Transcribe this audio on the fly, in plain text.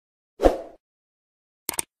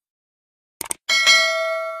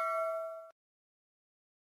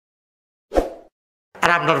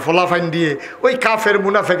আপনার ফলাফাইন দিয়ে ওই কাফের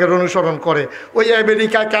মুনাফেকের অনুসরণ করে। ওই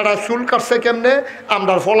আমেরিকায় কারা চুল কাটছে কেমনে,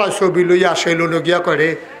 আপনার ফলায় ছবি লইয়া সেই লোন গিয়া করে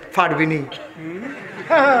পারবিনি।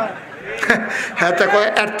 হ্যাঁ তো কয়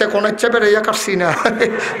এরতে কোন ইচ্ছা বেড়াইয়া কাটছি না,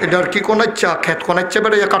 এটার কি কোন ইচ্ছা খেত কোন ইচ্ছা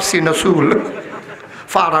বেড়াইয়া কাটছি না চুল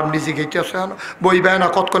ফারাম নিজে গেছে আছে বই বেয় না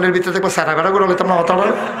কতক্ষণের ভিতরে দেখবো সারা বেড়া করে তোমরা হতা।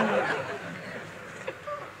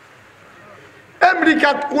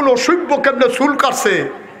 আমেরিকাত কোন সভ্য কেমনে চুল কাটছে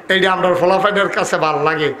এইটা আমরা ফলাফাইনের কাছে ভাল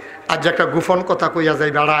লাগে। আজ একটা গোপন কথা কইয়া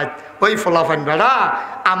যাই বেড়ায়, ওই ফলাফাইন বেড়া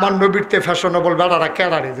আমার নবীরতে ফ্যাশনেবল বেড়ারা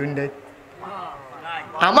কেডা রে দুই,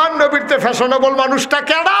 আমার নবীরতে ফ্যাশনেবল মানুষটা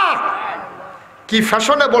কেডা? কি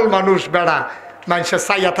ফ্যাশনেবল মানুষ বেড়া, মানুষের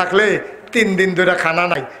চাইয়া থাকলে 3 দিন ধরে খানা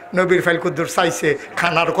নাই, নবীর ফাইল কুদ্দুর চাইছে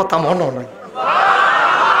খানার কথা মনে নাই।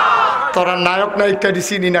 তোরা নায়ক নায়িকা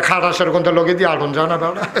চিনি না, খারাসের গন্ধে লগে দিয়ে আড়ন যায় না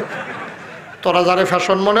বেড়া। তোরা যারে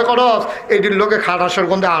ফ্যাশন মনে করস এইটির লোকে খারাসের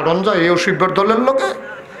গন্ধে আড়ন যায়, এই অসভ্যের দলের লোকে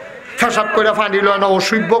ফেসাব করে ফানি লয় না,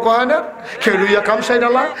 অসভ্য কয় না, খেলুইয়া কাম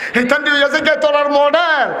সাইডালা হেতান দিয়ে যে তোরার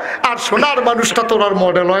মডেল, আর সোনার মানুষটা তোরার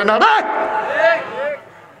মডেল হয় না রে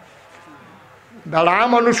বেড়া।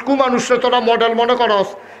 মানুষ কু মানুষটা তোরা মডেল মনে করস,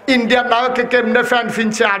 ইন্ডিয়ার নায়ককে কেমনে ফ্যান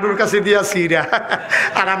ফিনছে আডুর কাছে দিয়া সিরা,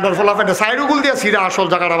 আর আমরা ফলাফানে সাইরুগুল দিয়া সিরা আসল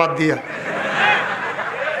জায়গাটা বাদ দিয়া।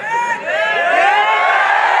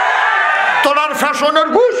 তোরার ফ্যাশনের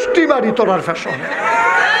গোষ্ঠী মারি, তোরার ফ্যাশন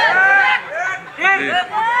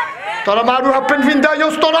তোরা মারু হাফ প্যান্ট ফিনতে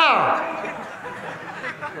আইস, তোরা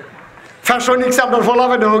ফ্যাশনিক্স আপনার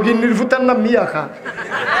ফলাফানে গিন্নির ফুতের নাম মিয়া খা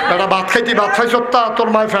বেটা ভাত খাইতি ভাত খাইছ তা তোর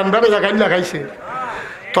মায়ের ফ্যান বেড়ে জায়গায় লাগাইছে,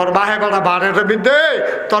 তোর বাহে বেটা বারের বিদ্যে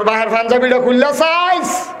তোর বাহের পাঞ্জাবিটা খুললা চাইস,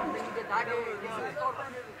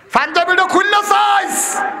 পাঞ্জাবিটা খুললা চাইস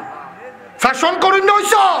ফ্যাশন করিন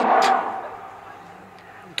নইস,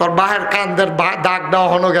 তোর বাহের কান্দের দাগ দেওয়া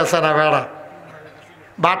হনো গেছে না বেড়া,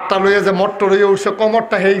 বাটটা লইয়া যে মট্ট লইয়া উঠছে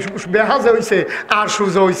কোমরটা হেই বেহাজে হইছে আর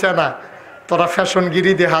সুজে হইছে না। তোরা ফ্যাশন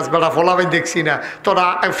গিরি দে হাস বেড়া ফলাবাই দেখছি না, তোরা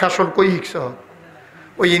ফ্যাশন কই শিখছ?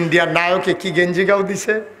 ওই ইন্ডিয়ার নায়কে কি গেঞ্জি গাও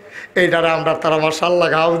দিছে এইটারে আমরা তারা মাশাআল্লাহ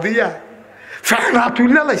গাও দিয়া ফ্যান হাত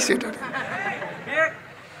তুললা লাইছে, এটা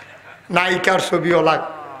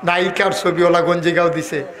নায়িকার ছবিওয়ালা গঞ্জি গাও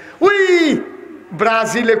দিছে। ওই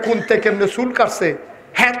ব্রাজিলে কোনতে কেমনে চুল কাটছে,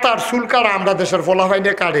 হ্যাঁ তার চুল কাটা আমরা দেশের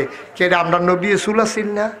ফলাফাইনে কাটে কে আমরা নবী চুল আসিল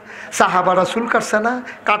না, সাহাবারা চুল কাটছে না,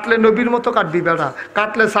 কাটলে নবীর মতো কাটবি বেড়া,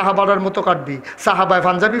 কাটলে সাহাবারার মতো কাটবি। সাহাবায়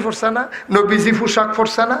পাঞ্জাবি পরছে না, নবীজি পোশাক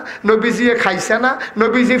পরছে না, নবীজিয়ে খাইছে না,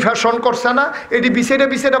 নবীজি ফ্যাশন করছে না, এটি বিছেড়ে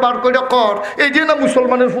বিছেড়ে বার করে কর, এই যে না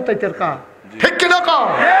মুসলমানের ফুটাইতের কা ঠিক কিনা কর।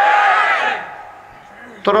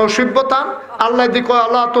 তোরা অসভ্যতা আল্লাহ দিকে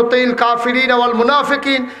আল্লাহ তো তেইল কাফিরিন ওয়াল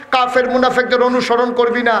মুনাফিকিন, কাফের মুনাফিকদের অনুসরণ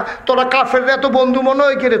করবি না। তোরা কাফের এত বন্ধু মনে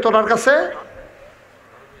হয় কিরে তোরার কাছে?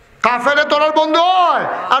 কাফেরে তোরার বন্ধু হয়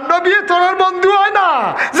আর নবী তোরার বন্ধু হয় না।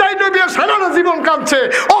 যাই নবী সারা জীবন কাঁদছে,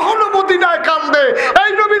 অহনো মদিনায় কান্দে, এই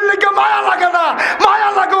নবীর লেগে মায়া লাগে না, মায়া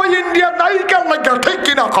লাগে ওই ইন্ডিয়ার নায়িকার লাগে ঠিক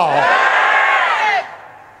কিনা কও?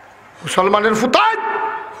 মুসলমানের ফুটাই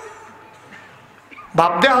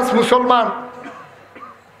ভাব দে হাস মুসলমান।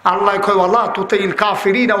 আল্লাহ কয় আল্লাহ তুতিল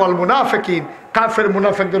কাফিরিন ওয়াল মুনাফিকিন, কাফের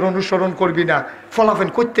মুনাফিকদের অনুসরণ করবি না। ফলাফল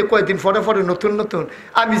করতে কয়েকদিন পরে পরে নতুন নতুন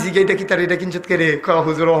আমি জিগে এটা কি তার এটা কিনছত কে রে,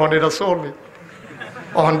 হুজুর অহন এটা চলবে,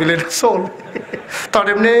 অহন বিলে এটা চল, তার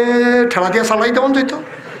এমনি ঠেলা দিয়া চালাই দেওয়া যেত,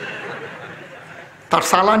 তার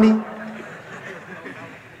চালানি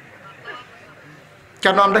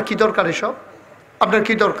কেন? আমরা কি দরকার এসব? আপনার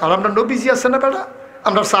কি দরকার? আপনার নবীজি আছে না বেটা,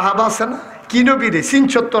 আপনার সাহাবা আছে না? কি নবী রে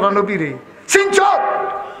সিনচত, তোরা নবী রে সিনচত,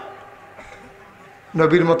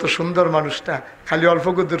 নবীর মতো সুন্দর মানুষটা খালি অল্প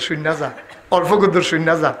গুদ্দুর শূন্য যা, অল্প গুদ্দুর শূন্য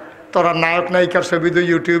যা। তোরা নায়ক নায়িকার ছবি তো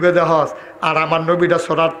ইউটিউবে দেখাস, আর আমার নবীটা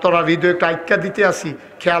সরার তোরা হৃদয় একটা আজ্ঞা দিতে আসি,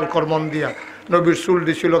 খেয়াল কর মন দিয়া। নবীর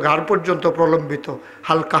চুলটি ছিল ঘাড় পর্যন্ত প্রলম্বিত,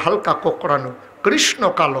 হালকা হালকা কোকড়ানো, কৃষ্ণ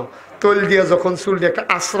কালো, তৈল দিয়া যখন চুল দিয়ে একটা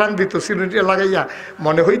আশ্রান দিত সিলুটিয়া লাগাইয়া,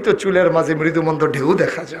 মনে হইতো চুলের মাঝে মৃদুমন্দ ঢেউ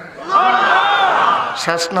দেখা যায়।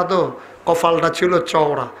 শেষ না তো, কপালটা ছিল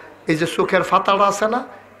চওড়া, এই যে চোখের ফাতাটা আছে না,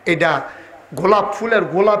 এটা গোলাপ ফুলের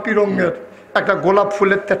গোলাপি রঙের একটা গোলাপ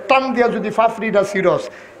ফুলের টান দিয়া যদি পাপড়িটা ছিরস,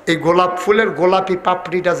 এই গোলাপ ফুলের গোলাপি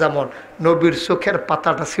পাপড়িটা যেমন নবীর চোখের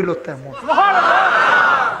পাতাটা ছিল তেমন।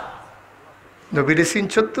 নবীর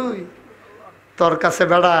চিনছ তুই? তোর কাছে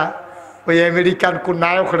বেড়া ওই আমেরিকান কোন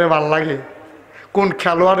নায়কের ভাল লাগে, কোন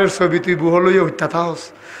খেলোয়াড়ের ছবি তুই বুহলইয়া হইতা থাকস?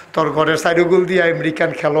 তোর ঘরের চারিগুল দিয়ে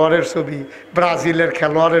আমেরিকান খেলোয়াড়ের ছবি, ব্রাজিলের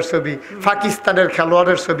খেলোয়াড়ের ছবি, পাকিস্তানের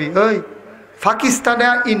খেলোয়াড়ের ছবি। ওই পাকিস্তানে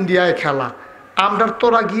ইন্ডিয়ায় খেলা, আমরা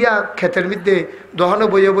তোরা গিয়া ক্ষেতের মধ্যে দহনে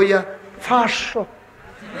বইয়া বইয়া 500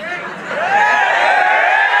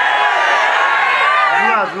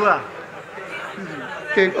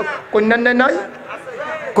 কন্যান নাই,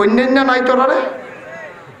 কন্যা নাই তোরা রে?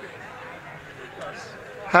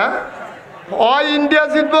 হ্যাঁ, হয় ইন্ডিয়া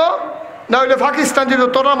জিতবো না হইলে পাকিস্তান জিতবো,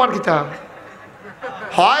 তোরা আমার কিতা?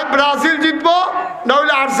 হয় ব্রাজিল জিতবো না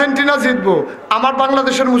হইলে আর্জেন্টিনা জিতবো। আমার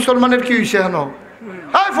বাংলাদেশের মুসলমানের কি হয়েছে হেন?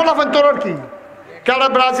 হ্যাঁ ফলাফল তোর কি? কেডা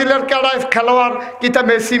ব্রাজিলের কেডা খেলোয়াড় কিতা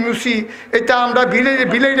মেসি মুসি, এটা আমরা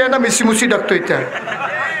বিলেই না মেসি মুসি ডাকতো এটা।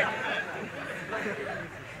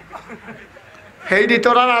 হেইডি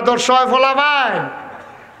তোরার আদর্শ হয় ফলাফাই?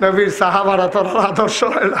 নবীর সাহাবারা তোরার আদর্শ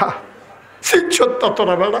হয় না? শিক্ষত্ব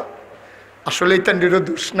তোরা বেড়া। আসলে ইতান্ডিরও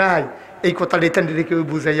দোষ নাই, এই কথাটা ইতান্ডিরে কেউ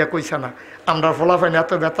বুঝাইয়া কইছে না। আমরা ফলাফাইন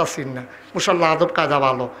এত বেতাসিন না, মুসল্লা আদব কাজা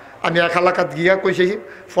ভালো। আমি এক এলাকাত গিয়া কইছি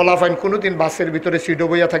ফলাফাইন কোনোদিন বাসের ভিতরে সিটও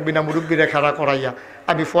বইয়া থাকবি না, মুরব্বীরে খাড়া করাইয়া।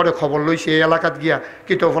 আমি পরে খবর লইছি এই এলাকাত গিয়া,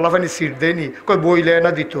 কিন্তু ফলাফাইনি সিট দেয়নি, কই বইলে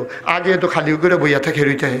না দিত, আগে তো খালি করে বইয়া থাকে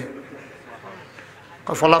রইতে।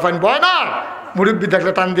 ফলাফাইন বয় না, মুরব্বী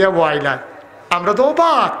দেখলে টান দিয়া বয়লা। আমরা তো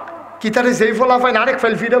অবাক, কিতারে যেই ফলাফাইন আরেক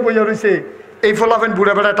ফেল ফিরে বইয়া রয়েছে, এই ফলাফাইন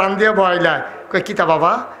বুড়া বেড়া টান দিয়া বয়লা। কয় কিতা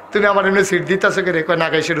বাবা তুমি আমার এমনি সিট দিতেছ কে রে? কয়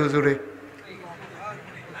নাগাইশের হুজুরে,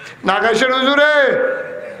 নাগাইশের হুজুরে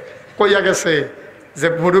কইয়া গেছে যে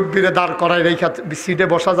মুরব্বীরে দাঁড় করাই রেখা সিটে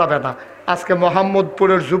বসা যাবে না। আজকে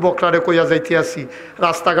মোহাম্মদপুরের যুবকরা কইয়া যাইতে আসি,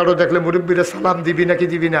 রাস্তাঘাটও দেখলে মুরব্বীরে সালাম দিবি নাকি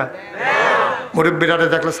দিবি না? মুরব্বীরারে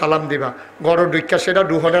দেখলে সালাম দিবা। গড় ঢুকা সেটা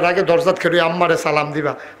ডুহনের আগে দরজাত খেয়ে আম্মারে সালাম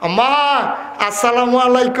দিবা, আম্মা আসসালামু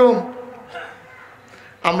আলাইকুম।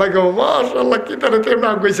 আম্মা গো মাশাআল্লাহ কি তারে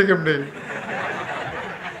কেমন গইছে কেমনে।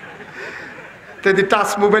 তেদি টাচ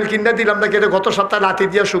মোবাইল কিনে দিলাম না কেটে গত সপ্তাহে লাঠি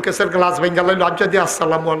দিয়া সুকেশের গ্লাস ভেঙ্গা লাইল, লজ্জা দিয়ে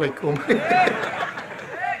আসসালামু আলাইকুম।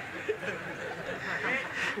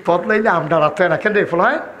 পথ লাইলে আমরা রাত হয় না কেন ফল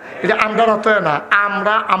হয়, এটা আমরা রাত হয় না,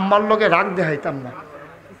 আমরা আম্মার লগে রাগ দেখাইতাম না।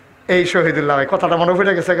 এই শহীদুল্লাহ ভাই কথাটা মনে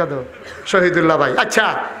পড়ে গেছে কত? শহীদুল্লাহ ভাই আচ্ছা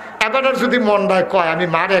এবার যদি মনটায় কয় আমি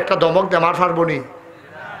মারে একটা দমক দে, মার ফারবো নি?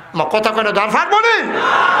 মা কথা কেন দার ফারবো নি?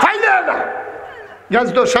 গ্যাস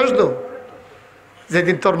দো শেষ দো।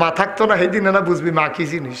 যেদিন তোর মা থাকতো না সেদিন না বুঝবি মা কি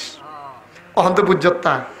জিনিস। অহন্ত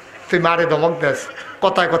বুঝতা তুই মারে দমক দেস,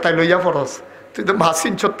 কথায় কথায় লইয়া পড়স, তুই তো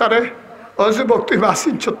মাসিন ছোট্টা রে। ও যুবক তুই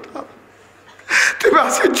মাসিন ছোট্টা, তুই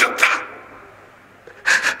মাসিন ছোট্টা।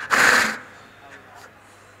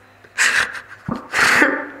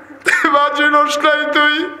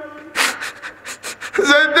 তুই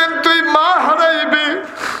যেদিন তুই মা হারাইবি,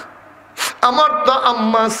 আমার তো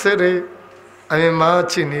আম্মা সেরে আমি মা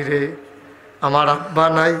চিনি রে, আমার আব্বা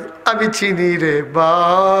নাই আমি চিনি রে,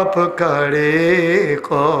 বাপ কারে ক।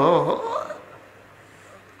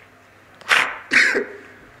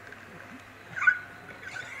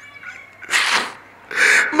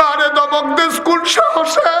 মারে ধমক দেস কোন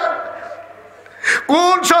সাহসে,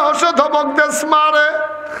 কোন সাহসে ধমক দেস মারে?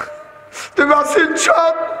 তুমি আসিনছ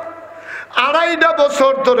 2.5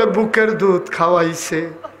 বছর ধরে বুকের দুধ খাওয়াইছে,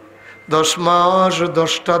 10 মাস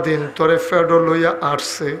 10টা দিন তোরে ফেডো লইয়া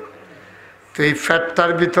আসছে। তুই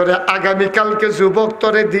ফ্যাটটার ভিতরে আগামীকালকে যুবক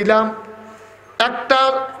তোরে দিলাম একটা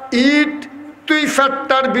ইট, তুই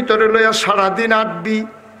ফ্যাটটার ভিতরে লইয়া সারাদিন আটবি,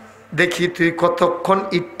 দেখি তুই কতক্ষণ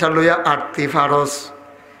ইটটা লইয়া আটতে পারস।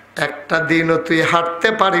 একটা দিনও তুই হাঁটতে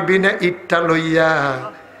পারবি না ইটটা লইয়া,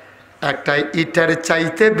 একটা ইটার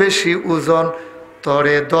চাইতে বেশি ওজন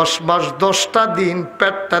তোরে 10 মাস 10টা দিন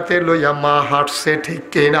পেটটাতে লইয়া মা হাঁটছে, ঠিক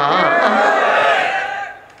কিনা?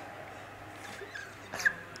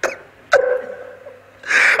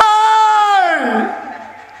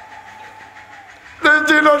 তুই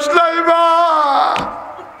চিনস নাই মা,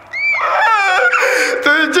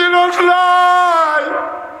 তুই চিনস নাই,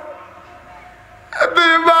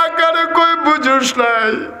 তুই মা কারে কই বুঝুস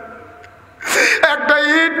নাই। একটা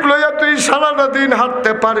ইট লইয়া তুই সারাটা দিন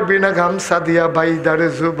হাঁটতে পারবি না গামছা দিয়া বাইদারে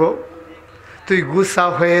যুবক, তুই গুছা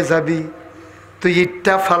হয়ে যাবি, তুই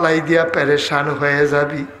ইটটা ফালাই দিয়া পেরেশান হয়ে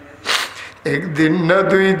যাবি। 1 দিন না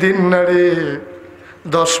 2 দিন না রে,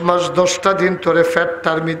 10 মাস 10টা দিন তোরে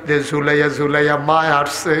ফ্যাটটার মধ্যে ঝুলাইয়া ঝুলাইয়া মা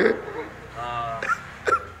আসছে।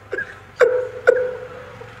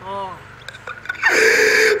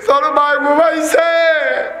 তোর ভাই ঘুমাইছে,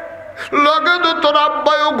 লগে তো তোর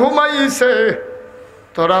আব্বাইও ঘুমাইছে,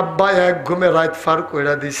 তোর আব্বাই এক ঘুমে রাত ফার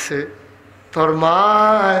কইরা দিচ্ছে, তোর মা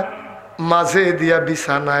মাঝে দিয়া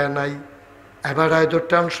বিছানায় নাই। এবার হয়তো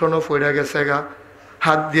টেনশনও পড়ে গেছে গা,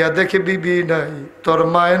 হাত দিয়া দেখে বিবি নাই, তোর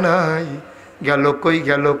মায় নাই, গেল কই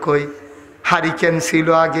গেল কই। হারিকেন ছিল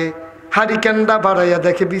আগে, হারিকেনটা বাড়াইয়া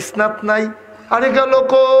দেখে বিছনাত নাই, আরে গেল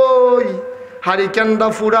কই। হারিকেনটা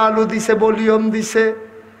ফুরা আলু দিছে, বলিয়ম দিছে,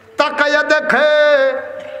 তাকাইয়া দেখে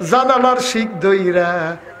জানালার শিক দইরা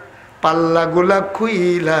পাল্লা গুলা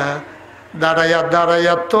খুইলা দাঁড়াইয়া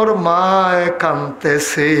দাঁড়াইয়া তোর মায়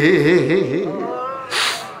কানতেছে।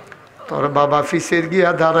 তোর বাবা ফিসের গিয়া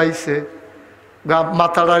দাঁড়াইছে,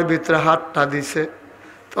 মাথাটার ভিতরে হাতটা দিছে,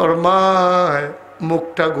 তোর মা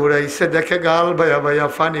মুখটা ঘুরাইছে, দেখে গাল ভাইয়া ভাইয়া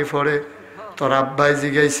পানি পড়ে। তোর আব্বাই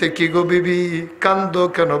জিগাইছে, কি গো বিবি কান্দো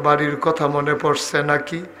কেন, বাড়ির কথা মনে পড়ছে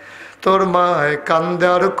নাকি? তোর মা কান্দে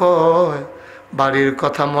আর কয়, বাড়ির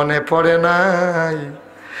কথা মনে পড়ে নাই,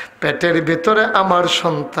 পেটের ভিতরে আমার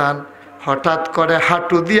সন্তান হঠাৎ করে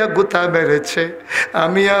হাঁটু দিয়া গুতা মেরেছে,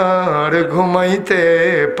 আমি আর ঘুমাইতে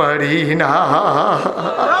পারি না।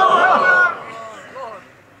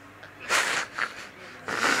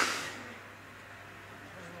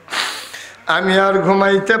 আমি আর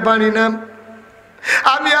ঘুমাইতে পারি না,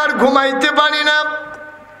 আমি আর ঘুমাইতে পারি না।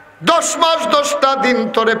 10 মাস 10টা দিন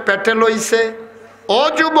তোরে পেটে লইছে। ও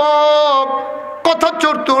যুবক, কথা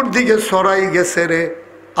চতুর্দিকে সরাই গেছে রে,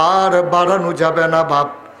 আর বাড়ানো যাবে না বাপ।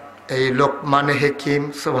 এই লোকমান হাকিম,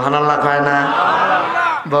 সুবহানাল্লাহ কয় না?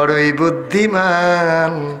 বড়ই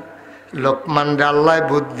বুদ্ধিমান লোকমান রে আল্লাহ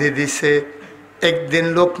বুদ্ধি দিছে। একদিন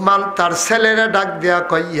লোকমান তার ছেলেরা ডাক দিয়া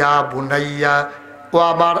কয়, ইয়া বুনাইয়া, ও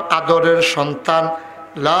আমার আদরের সন্তান,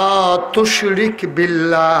 লা তুশরিক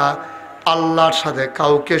বিল্লাহ, আল্লাহর সাথে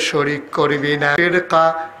কাউকে শরীক করবি না। শিরকা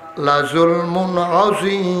লা যুলমুন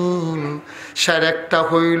আযীম, শিরকটা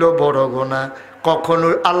হইল বড় গুনাহ, কখনো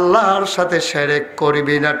আল্লাহর সাথে শিরক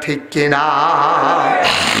করবি না, ঠিক কিনা?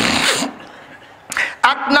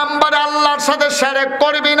 1 নম্বরে আল্লাহর সাথে শিরক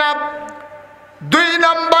করবি না। 2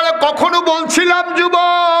 নম্বরে কখনো বলছিলাম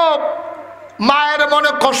যুবক, মায়ের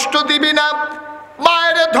মনে কষ্ট দিবি না,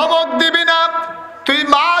 মায়ের ধমক দিবি না। তুই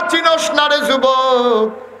মা চিনস না রে যুবক।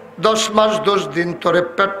 10 মাস 10 দিন তোরে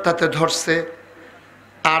পেটটাতে ধরছে,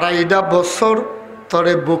 2.5 বছর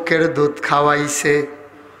তোরে বুকের দুধ খাওয়াইছে।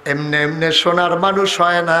 এমনি এমনি সোনার মানুষ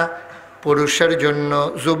হয় না। পুরুষের জন্য,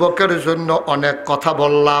 যুবকের জন্য অনেক কথা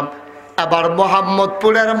বললাম। এবার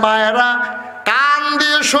মোহাম্মদপুরের মায়েরা কান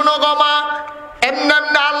দিয়ে শোনো গো মা, এমনি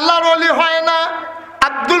এমনি আল্লাহর ওলি হয় না।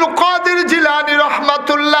 আব্দুল কাদের জিলানী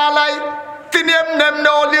রহমাতুল্লাহ আলাই, তিনি এমনি এমনি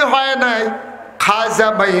ওলি হয় নাই। খাজা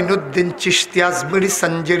মাইনুদ্দিন চিশতি আজমিরি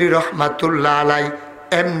সঞ্জরি রহমাতুল্লাহ আলাই,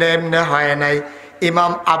 এমনি এমনি হয় নাই।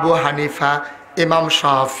 ইমাম আবু হানিফা, ইমাম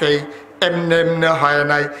শাফেঈ, এমনি এমনি হয়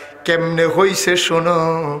নাই। কেমনে হইছে শোনো।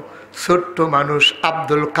 ছোট্ট মানুষ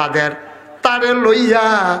আব্দুল কাদের, তারে লইয়া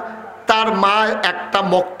তার মা একটা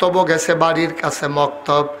মক্তব গেছে বাড়ির কাছে,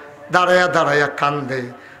 মক্তব, দাঁড়াইয়া দাঁড়াইয়া কান্দে।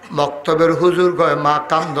 মক্তবের হুজুর কয়, মা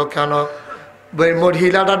কান্দ কেন?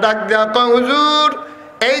 মহিলাটা ডাক দেয়া কয়, হুজুর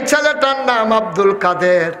এই ছেলেটার নাম আব্দুল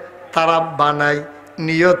কাদের, তার আব্বা নাই,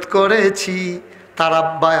 নিয়ত করেছি তার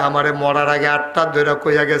আব্বাই আমারে মরার আগে 8টা ধরে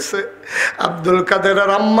কইয়া গেছে, আব্দুল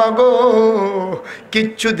কাদেরের আম্মা গো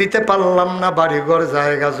কিচ্ছু দিতে পারলাম না, বাড়িঘর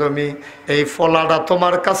জায়গা জমি, এই ফলাটা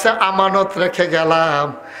তোমার কাছে আমানত রেখে গেলাম,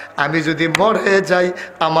 আমি যদি মরে যাই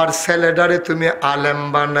আমার ছেলেটারে তুমি আলেম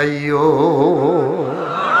বানাইও।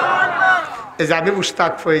 এই যে আমি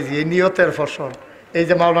মুস্তাক ফয়েজি, এই নিয়তের ফসল। এই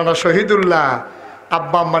যে মাওলানা শহীদুল্লাহ,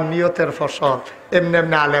 আব্বা আম্মার নিয়তের ফসল। এমনি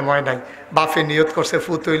এমনি আলেম হয় নাই। বাপে নিয়ত করছে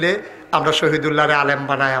ফুত হইলে আমরা শহীদুল্লাহরে আলেম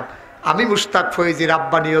বানায়াম। আমি মুস্তাক ফয়েজির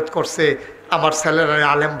আব্বা নিয়ত করছে আমার ছেলেরা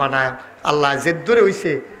আলেম বানায়াম। আল্লাহ জেদ্দরে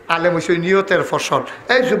হইছে আলেম হইছে নিয়তের ফসল।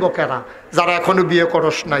 এই যুবকেরা যারা এখনো বিয়ে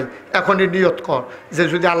করস নাই, এখনই নিয়ত কর যে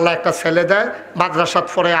যদি আল্লাহ একটা ছেলে দেয় মাদ্রাসাত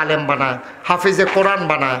পড়ে আলেম বানায়, হাফিজে কোরআন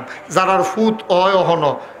বানায়, যারার ফুত অহন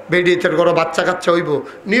বেডিতের ঘরে বাচ্চা কাচ্চা হইব,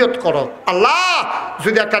 নিয়ত করো আল্লাহ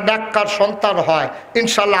যদি একটা নেককার সন্তান হয়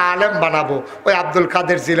ইনশাল্লাহ আলেম বানাবো। ওই আব্দুল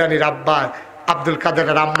কাদের জিলানীর আব্বা, আব্দুল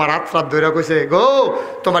কাদেরের আম্মার রাত ধরে কইছে, গো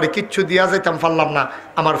তোমার কিচ্ছু দিয়া যাইতাম পারলাম না,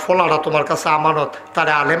 আমার ফলাটা তোমার কাছে আমানত,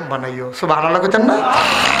 তারে আলেম বানাইও। সুবহানাল্লাহ কইতেন না?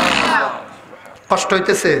 কষ্ট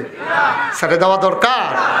হইতেছে? ছেড়ে দেওয়া দরকার।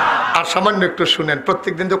 আর সামান্য একটু শুনেন,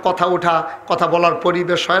 প্রত্যেকদিন তো কথা বলার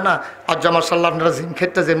পরিবেশ হয় না। আর জামার সাল্লাহ আপনারা জিম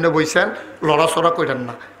খেটটা যেমনি বইছেন, লড়াচড়া করেন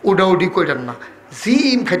না, উডাউডি করেন না,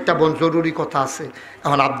 জিম খেটটা বোন জরুরি কথা আছে।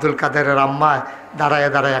 এখন আব্দুল কাদেরের আম্মায় দাঁড়ায়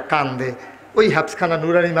দাঁড়ায় কান্দে। ওই হাফসখানা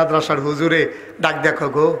নুরানি মাদ্রাসার হুজুরে ডাক দেখো,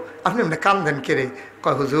 গো আপনি এমনি কান্দেন কেড়ে?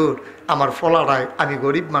 কয় হুজুর আমার ফলারায়, আমি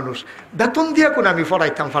গরিব মানুষ, বেতন দিয়ে কোন আমি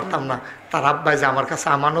পড়াইতাম পারতাম না, তার আব্বাই যে আমার কাছে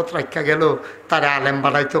আমানত রাখা গেল, তারে আলেম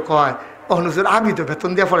বানাইতো কয়। ও হুজুর আমি তো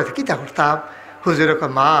বেতন দিয়ে পড়াইতে কী তা করতাম? হুজুরে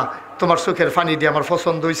কয়, মা তোমার চোখের পানি দিয়ে আমার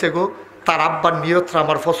পছন্দ হয়েছে গো, তার আব্বার নিয়তটা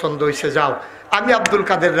আমার পছন্দ হয়েছে, যাও আমি আব্দুল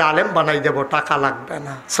কাদের আলেম বানাই দেব, টাকা লাগবে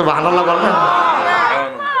না। সুবহানাল্লাহ বলবেন?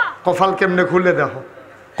 কপাল কেমনে খুলে দেখো,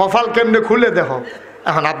 কপাল কেমনে খুলে দেখো।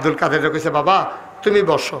 এখন আব্দুল কাদের কইছে, বাবা তুমি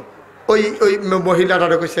বসো। ওই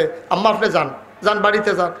মহিলারা কইছে, আম্মা আপনি যান, যান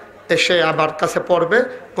বাড়িতে যান, এসে আমার কাছে পড়বে,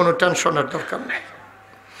 কোনো টেনশনের দরকার নেই।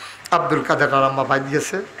 আব্দুল কাদের আর আম্মা বাই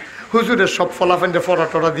দিয়েছে। হুজুরের সব ফলাফেন্ডে ফরা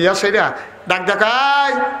টরা দিয়া সেরা ডাক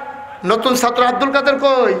ডাকাই, নতুন ছাত্র আব্দুল কাদের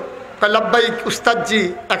কই? কয় লাব্বাইক উস্তাদজি,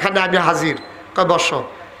 এখানে আমি হাজির। কয় বসো।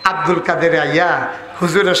 আব্দুল কাদের আইয়া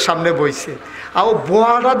হুজুরের সামনে বইছে। আর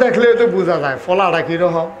বোয়াটা দেখলে তো বোঝা যায় ফলাটা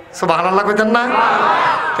কিরকম, সুবহানাল্লাহ কইতেন না?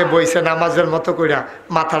 তে বইছে নামাজের মতো কইরা,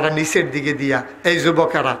 মাথাটা নিচের দিকে দিয়া। এই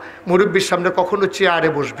যুবকেরা, মুরব্বীর সামনে কখনো চেয়ারে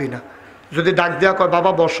বসবি না। যদি ডাক দেওয়া কয়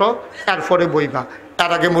বাবা বসো, এরপরে বইবা,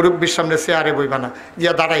 তার আগে মুরব্বীর সামনে চেয়ারে বইবা না,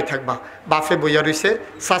 গিয়া দাঁড়াই থাকবা। বাফে বইয়া রইছে,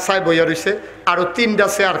 চাচায় বইয়া রইছে, আরও 3টা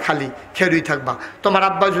চেয়ার খালি, খেরুই থাকবা। তোমার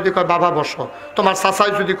আব্বা যদি কয় বাবা বসো, তোমার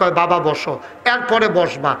চাচায় যদি কয় বাবা বসো, এরপরে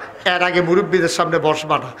বসবা, এর আগে মুরব্বীদের সামনে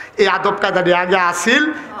বসবা না। এই আদব কায়দাটি আগে আসিল,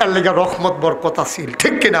 এর লেগে রহমত বরকত আসিল,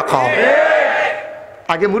 ঠিক কিনা খাও?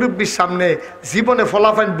 আগে মুরব্বীর সামনে জীবনে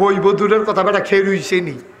ফলাফাইন বইব দূরের কথা, বেটা খেরুইছে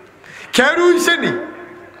নি, খেরুইছে নি,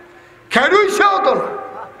 খেরুইছেও তো না।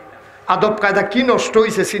 আদব কায়দা কি নষ্ট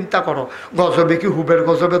হয়েছে চিন্তা করো। গজবে কি হুবের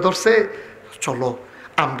গজবে ধরছে? চলো,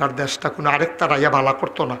 আমরার দেশটা কোনো আরেকটা রাইয়া বালা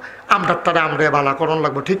করতো না, আমরার তারা আমরা বালা করণ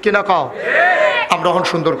লাগবো, ঠিক কিনা কও? আমরা এখন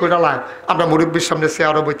সুন্দর করে লাম, আমরা মুরব্বীর সামনে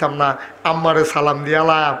চেয়ারও বইতাম না, আম্মারে সালাম দিয়া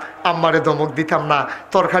লাম, আম্মারে দমক দিতাম না,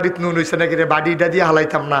 তরকারিত নুন হয়েছে নাকি রে বাড়িটা দিয়ে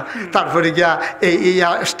হালাইতাম না। তারপরে গিয়া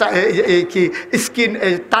এই কি স্ক্রিন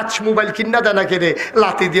টাচ মোবাইল কিনা দেয় নাকি রে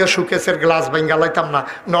লাতি দিয়া সুকেসের গ্লাস ভাঙ্গা লাইতাম না।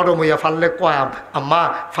 নরম হইয়া ফাললে কয়াম, আম্মা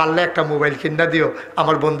ফাললে একটা মোবাইল কিনা দিও।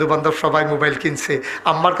 আমার বন্ধু বান্ধব সবাই মোবাইল কিনছে,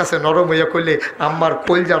 আম্মার কাছে নরম হইয়া কইলে আম্মার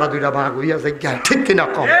কইল যারা 2টা ভাগ হইয়া যায়, ঠিক কিনা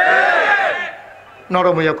কম?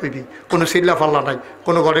 নরম হইয়া কইবি, কোনো চিল্লা ফাল্লা নাই,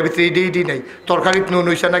 কোনো ঘরের ভিতরে ইডি নাই, তরকারিত নুন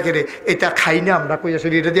হইছে না কেড়ে এটা খাই না আমরা, কই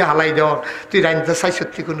আসলে এটা দিয়ে হালাই দেওয়ার। তুই রান্ধা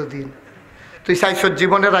চাইছতি কোনো দিন? তুই চাইছ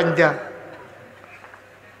জীবনে রান্ধা?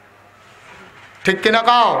 ঠিক কিনা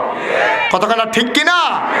কাও? কতখানা ঠিক কিনা?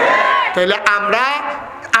 তাইলে আমরা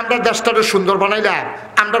দেশটারে সুন্দর বানাইলাম,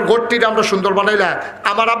 আমরা গোটটিরে আমরা সুন্দর বানাইলাম।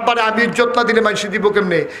 আমার আব্বারে আমি ইজ্জত না দিলে মানুষ দিব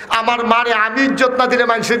কেমনে? আমার মারে আমি ইজ্জত না দিলে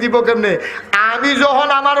মানুষ দিব কেমনে? আমি যখন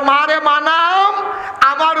আমার মারে মানাম,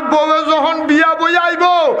 আমার বউয়ে যখন বিয়া বই আইব,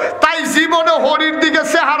 তাই জীবনে হরির দিকে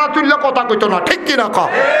চেহারা তুললে কথা কইতো না, ঠিক কিনা কও?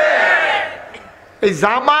 এই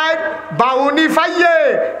জামাই বাউনি ফাইয়ে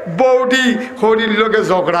বৌদি হরির লোকে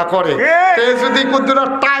ঝগড়া করে, যদি কুদুরা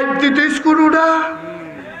টাইপ দিতে স্ক্রুটা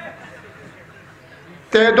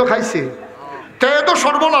তে তো খাইছে, তে তো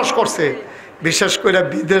সর্বনাশ করছে। বিশেষ করে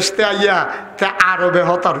বিদেশতে আইয়া তে আরো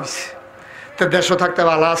বেহতার হইছে। তে দেশও থাকতে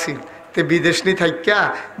ভালো আছি, তে বিদেশ নি থাইকা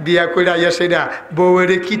বিয়া করে আইয়া সেটা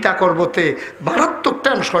বউয়েরে কিতা করবো, তে মারাত্মক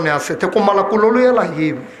টেনশনে আছে। তে কোমালা কুলো লইয়া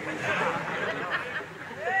লাগিব,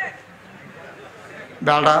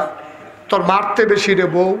 বেড়া তোর মারতে বেশি রে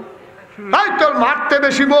বউ, এই তোর মারতে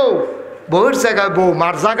বেশি বউ, বউয়ের জায়গায় বউ,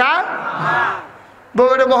 মার জায়গায়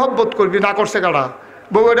বউয়েরে মহব্বত করবি, না করছে কারা?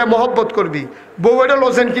 বউয়েরে মহব্বত করবি, বউয়েরে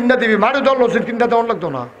লজেন কিনা দিবি, মারে দল লজেন কিনা দেওয়ার লাগতো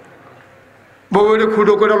না। বউয়েরে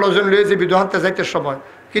খুঁড়ো করে লজেন লয়ে যাবি দোহানতে যাইতে সময়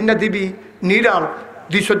কিনা দিবি, নিরাল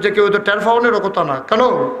দিশর যে কেউ তো টের পাওয়ানেরও কথা না। কেন?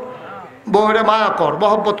 বউয়েরে মায়া কর,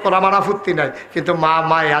 মহব্বত কর, আমার আপত্তি নাই, কিন্তু মা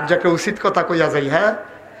মায় আর যাকে উচিত কথা কইয়া যাই। হ্যাঁ,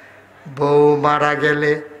 বউ মারা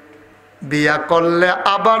গেলে বিয়া করলে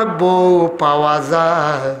আবার বউ পাওয়া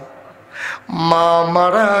যায়, মা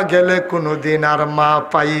মারা গেলে কোনোদিন আর মা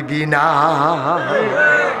পাইবি না।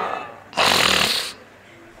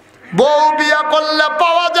 বউ বিয়া করলে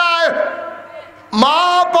পাওয়া যায়, মা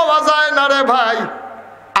পাওয়া যায় না রে ভাই।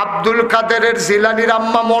 আব্দুল কাদেরের জিলানির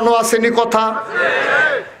আম্মা মনো আসেনি কথা?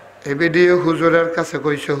 এবিডি হুজুরের কাছে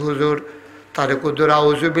কইছে, হুজুর তারে কুদুর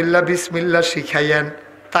আউযুবিল্লাহ বিসমিল্লাহ শিখাইয়েন।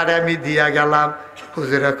 তারে আমি দিয়া গেলাম।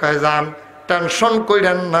 হুজুরে কয় যান, টেনশন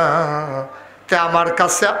কইরেন না, তে আমার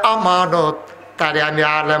কাছে আমানত, তারে আমি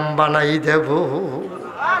আলেম বানাই দেব।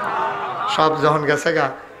 সব যখন গেছে গা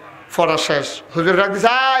পড়া শেষ, হুজুর রাখ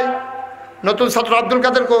দিছে, আয় নতুন ছাত্র আব্দুল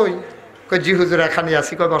কাদের কই? কই জি হুজুর এখানে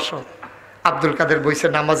আছি। কয় বসো। আব্দুল কাদের বইছে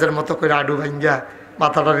নামাজের মতো করে আডু ভাঙ্গা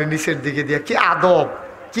মাথাটারে নিচের দিকে দিয়া। কি আদব,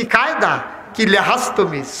 কি কায়দা, কি লেহাজ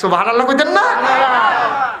তুমি, সুবহানাল্লাহ কইতেন না?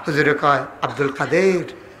 হুজুরে কয়, আব্দুল কাদের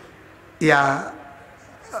ইয়া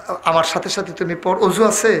আমার সাথে সাথে তুমি পড়, অজু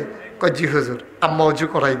আছে? কয় জি হুজুর, আম্মা অজু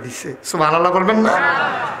করাই দিছে। সুবহানাল্লাহ বলবেন না?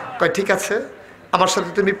 কয় ঠিক আছে, আমার সাথে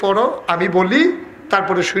তুমি পড়ো, আমি বলি,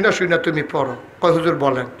 তারপরে শুইনা শুইনা তুমি পড়ো। কয় হুজুর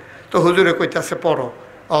বলেন। তো হুজুরে কইতাছে পড়ো,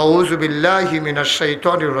 আউযু বিল্লাহি মিনাশ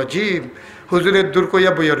শাইতানির রাজিম। হুজুরের দূর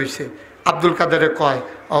কইয়া বইয়া রইছে। আব্দুল কাদেরে কয়,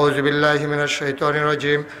 আউযু বিল্লাহি মিনাশ শাইতানির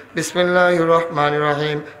রাজিম, বিসমিল্লাহির রহমানির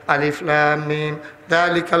রহিম, আলিফ লাম মিম,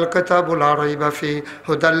 যালিকাল কিতাবু লা রাইবা ফি,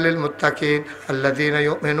 হুদাল লিল মুত্তাকিন আল্লাযীনা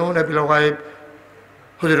ইউমিনুনা বিল গায়ব।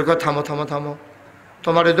 হুজুরে কয় থামো থামো থামো,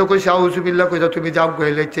 তোমার এত কইছে আউযু বিল্লাহ কইতা তুমি যাও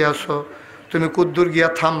গইলাইতে আসো, তুমি কুদ্দুর গিয়া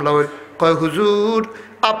থামলাও। কয় হুজুর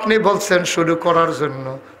আপনি বলছেন শুরু করার জন্য,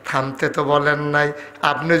 থামতে তো বলেন নাই।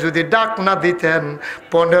 আপনি যদি ডাক না দিতেন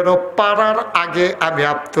 15 পারার আগে আমি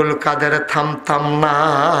আব্দুল কাদের থামতাম না।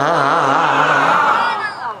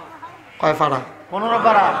 কয় পাড়া? 15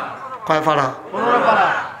 পারা। কয় পাড়া? 15 পারা।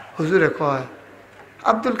 হুজুরে কয়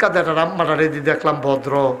আব্দুল কাদের আম্মারা রেদি দেখলাম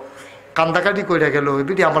ভদ্র, কান্দাকাটি কইরা গেল,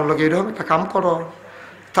 বিটি আমার লোক এরকম একটা কাম করো,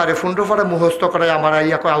 তারে ফুন্ডো পরে মুখস্থ করে আমার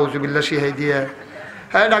আইয়া কয় আউজুবিল্লা শিহাই দিয়ে,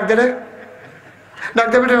 হ্যাঁ ডাক দে রে, ডাক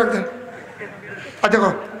দে বেটে, ডাক দে। আর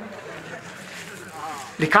দেখো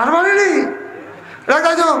কার বাড়ি নি ডাক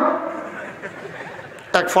দে,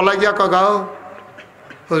 এক ফলাই গিয়া ক গাও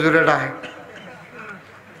হুজুরে ডাক,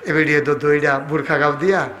 এবেরিয়ে দইটা বুরখা গাও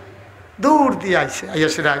দিয়া দৌড় দিয়ে আইসে, আইয়া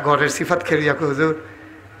সেটা ঘরের সিফাত খেলিয়া কো হুজুর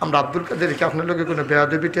আমরা আব্দুল কাদের কি আপনার লোকে কোনো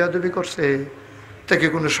বেয়াদবি টেয়াদবি করছে, তাকে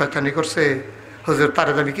কোনো শয়তানি করছে? হুজুর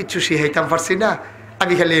তারে আমি কিচ্ছু শিখাইতাম পারছি না,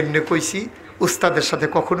 আমি খালি এমনি কইছি উস্তাদের সাথে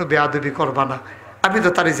কখনো বেয়াদবি করবা না, আমি তো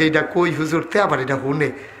তারে যেইটা কই হুজুর তে আবার এটা শুনে,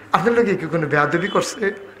 আপনার লোকে কি কোনো বেয়াদবি করছে?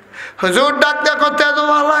 হুজুর ডাক দেখো তেজো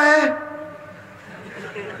ভালো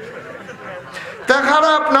তে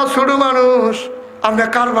খারাপ না ছোট মানুষ, আপনি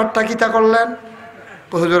কারবারটা কিতা করলেন?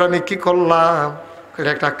 হুজুর আমি কি করলাম?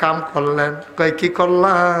 একটা কাম করলেন। কয় কি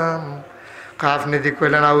করলাম? আপনি দি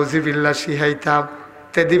কইলেন আউজিবিল্লা শিহাইতাম,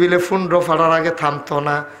 তে দিবিলে ফুন্ড্র ফাড়ার আগে থামতো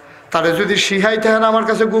না, তারে যদি শিহাইতেন আমার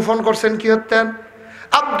কাছে গোপন করছেন কি হতেন?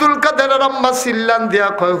 আব্দুল কাদের আম্মা সিল্লান দিয়া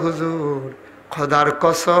কয় হুজুর খোদার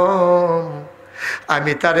কসম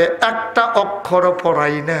আমি তারে একটা অক্ষর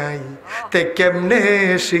পড়াই নাই, তে কেমনে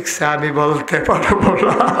শিখছে আমি বলতে পারবো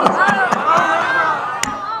না,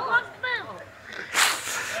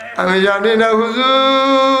 আমি জানি না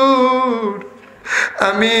হুজুর,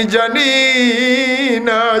 আমি জানি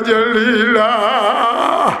না জলিলা।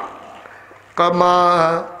 কামা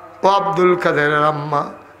ও আব্দুল কাদের আম্মা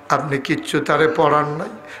আপনি কিচ্ছু তারে পড়ান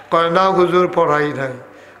নাই? কয় না হুজুর পড়াই নাই।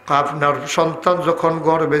 আপনার সন্তান যখন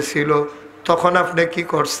গর্ভে ছিল তখন আপনি কি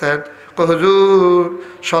করছেন? হুজুর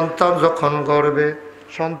সন্তান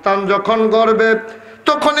যখন গর্ভে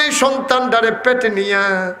তখন এই সন্তানটারে পেটে নিয়ে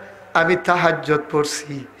আমি তাহাজ্জুদ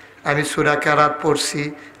পড়ছি, আমি সূরা কেরাত পড়ছি,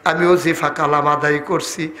 আমি ওজিফা কালাম আদায়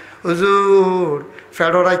করছি হুজুর,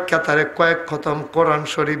 ফেডোরাইকা তারে কয়েক খতম কোরআন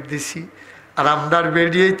শরীফ দিছি। আর আমরার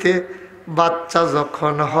বেরিয়েতে বাচ্চা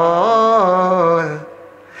যখন হয়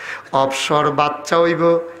অবসর বাচ্চা হইব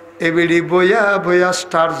এবিড়ি বইয়া বইয়া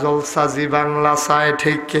স্টার জলসা জি বাংলা চায়,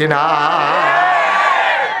 ঠিক কিনা?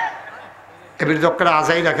 এবিড়ি যখন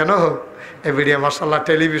আজাই না কেন, এবিড়ি মাশাআল্লাহ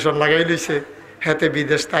টেলিভিশন লাগাই লইছে, হেতে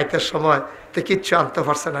বিদেশ তাইতের সময় তো কিচ্ছু আনতে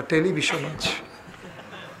পারছে না, টেলিভিশন আছে।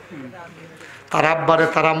 তার আব্বারে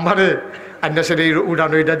তার আম্মারে আন্না সেটা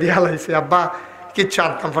উড়ানো এটা দিয়ে হালাইছে, আব্বা কিচ্ছু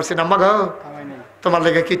আনতাম পারছি না, আম্মা গো তোমার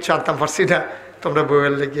লেগে কিচ্ছু আনতাম পারছি না, তোমরা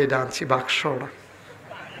বউয়ের লেগে এটা আনছি বাক্সটা,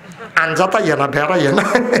 আনজাতাইয়া না বেড়াইয়া না,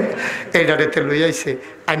 এইটা রেতে লই আইছে।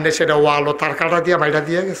 আন্না সেটা ওয়ালো তার কাটা দিয়া মাইটা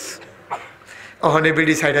দিয়ে গেছে। ওখানে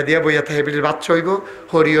বিড়ি সাইডা দিয়া বইয়া থাকে, বিড়ির বাচ্চা হইব,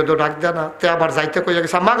 হরিও তো ডাক দেয় না, তে আবার যাইতে কইয়া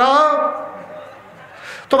গেছে, আম্মা গো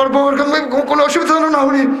তোমার বউয়ের কোনো অসুবিধা হলো না,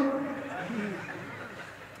 উনি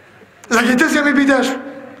লাগিতেছি আমি বিদেশ,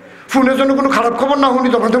 ফোনের জন্য কোনো খারাপ খবর না শুনি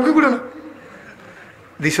তখন ধমকি করে না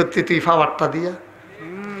দিসত্তি, তুই ফাওয়ারটা দিয়া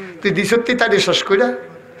তুই দিসত্তি তাই শেষ কইরা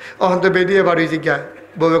অহন তো বেরিয়ে বাড়ি জিগায়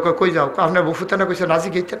বউকে কই যাও, আপনার বউ ফুতানা কইছে না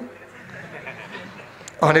জিগাইতেন,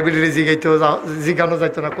 ওখানে বেরিয়ে জিগাইতেও যাও, জিগানো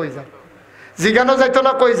যাইতো না কই যাও, জিগানো যাইতো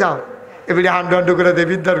না কই যাও, এবারে হান্ডু হান্ডু করে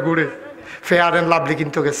দেবিদ্যার ঘুরে ফেয়ার এন্ড লাভলি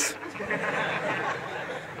কিনতে গেছে,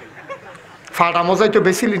 ফাটা মজাই তো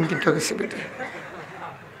বেশি লিন কিনতে গেছে। বেটে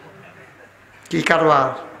কি কারবার,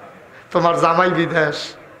 তোমার জামাই বিদেশ,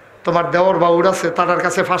 তোমার দেওর বা উড়াছে, তার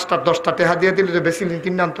কাছে 5টা 10টা টেহা দিয়ে দিলে তো বেশি লিন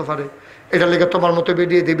কিনে আনতে পারে, এটা লেগে তোমার মতো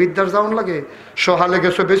বেরিয়ে দেবিদ্যার যাওয়ান লাগে, সোহালে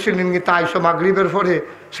গেছো বেশি লিন কিনতে আইসো মাগরিবের পরে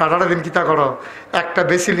সারাটা দিন কিতা করো, একটা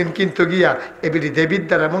বেশি লিন কিনতে গিয়া এবিডি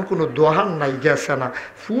দেবিদ্যার এমন কোনো দোহান নাই গেছে না,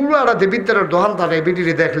 পুরাটা দেবিদ্যারের দোহান তারা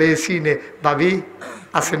এবিডিরে দেখলে এসি নে ভাবি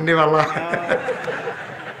আসেননি বালা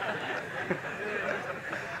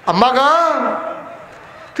আম্মা গা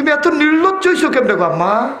তুমি এত নির্লজ্জ হইছো কেমনে গো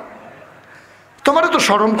আম্মা, তোমার তো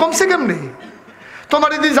শরম কমছে কেমনে? তোমার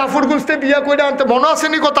যদি জাফরগঞ্জতে বিয়া করে আনতে মনে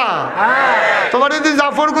আসেনি কথা, তোমার যদি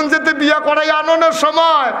জাফরগঞ্জেতে বিয়া করাই আননের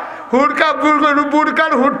সময়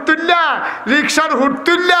বুরকার হুট তুললা, রিক্সার হুট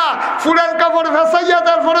তুললা, ফুরান কাপড় ভেসাইয়া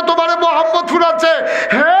তারপরে তোমার মোহাম্মদ ফুরাচ্ছে,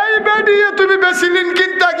 হেই বেডিয়ে তুমি বেশি লিন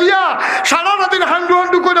কিনতে গিয়া সারাটা দিন হান্ডু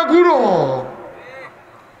হান্ডু করে ঘুরো,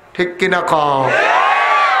 ঠিক কিনা কও?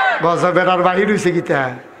 বসা বেড়ার বাহির হয়েছে গীতা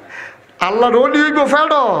আল্লাহ রোল হইব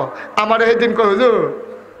ফেডো আমার সেদিন কয় হুজুর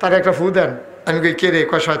তার একটা ফু দেন, আমি কই কে রে?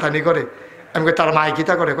 কয় শয়তানি করে, আমি কই তার মায়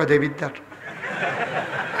কিতা করে? কয় দেবিদ্যার।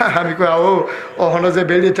 আমি কই ও ওখানে যে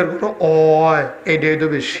বেরিয়ে কোনো অয় এইটাই তো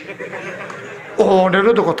বেশি,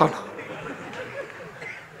 ওনেরও তো কথা না,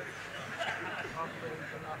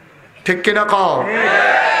 ঠিক কিনা কও?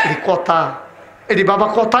 এই কথা এটি বাবা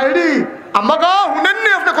কথা, এটি আম্মা গো শুনেননি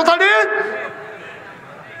আপনি কথাটি?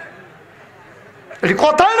 এটি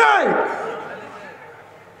কথাই নাই।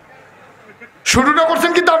 শুরুটা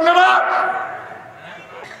করছেন কিন্তু আপনারা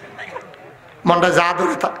মনটা যা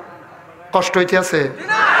ধরে কষ্ট হইতে আছে।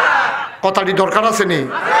 কথাটি দরকার আছে নি?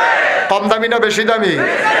 কম দামি না বেশি দামি?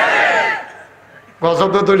 গজব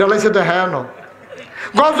তো দৈরা লাইছে তো হ্যাঁ ন,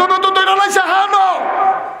 গজব তো দৈরা লাইছে হ্যাঁ ন।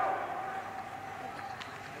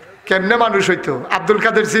 কেমনে মানুষ হইতো? আব্দুল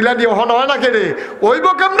কাদের জিলানি ওহন হয় না কেড়ে ওইব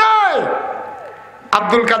কেমনে?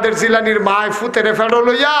 আব্দুল কাদের জিলানির মায় ফুতেরে ফেড়ো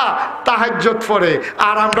লইয়া তাহাজ্জুদ পড়ে,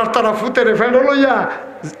 আর আমরা তারা ফুতেরে ফেড়ো লইয়া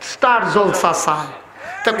স্টার জলসা চায়।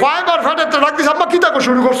 তা কয়বার ফেটে তো রাখতিস আম্মা কি দেখো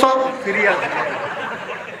শুরু করছো?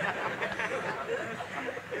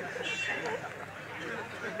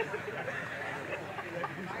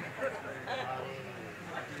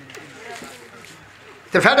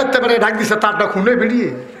 ফেরতে পারে ডাক দিছে তারটা খুনে বেরিয়ে।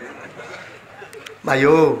 ভাই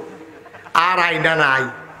ও আর আইনা নাই,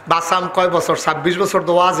 বাসাম কয় বছর 26 বছর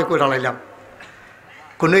তো ওয়াজে কইরা লাইলাম,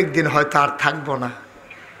 কোনো একদিন হয়তো আর থাকবো না।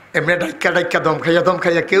 এমনি ডাইকা ডাইকা দম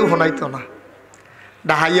খাইয়া কেউ শোনাইতো না।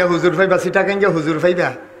 ডাহাইয়া হুজুর ভাইবা সিটা কেন হুজুর ভাইবা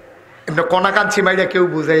এমনি কনা কাঞ্চি মাইরা কেউ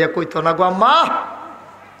বুঝাইয়া কইতো না গো আম্মা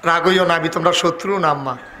রাগ হইও না, আমি তোমরা শত্রু না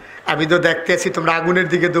আম্মা, আমি তো দেখতে আছি তোমরা আগুনের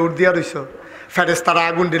দিকে দৌড় দিয়া রইছ, ফেরেশতারা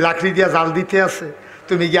আগুন দিয়ে লাকড়ি দিয়া জাল দিতে আছে,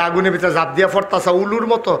 তুমি কি আগুনের ভিতরে জাপ দিয়া ফরতাছা উলুর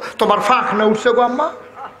মতো, তোমার ফাঁক না উঠছে গো আম্মা?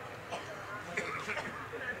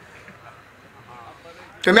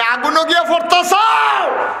 তুমি আগুনও গিয়া ফরতাছ,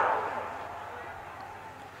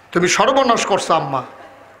 তুমি সর্বনাশ করছো আম্মা,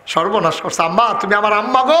 সর্বনাশ করছো আম্মা। তুমি আমার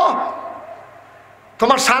আম্মা গো,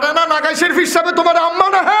 তোমার সারে না নাগাইশের হিসাবে তোমার আম্মা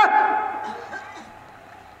না? হ্যাঁ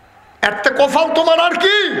এত কফাল তোমার আর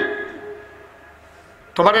কি?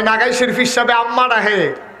 তোমার নাগাই শরীফ হিসাবে আম্মা রাহে,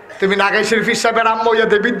 তুমি নাগাই শরীফ হিসাবে আম্মা হইয়া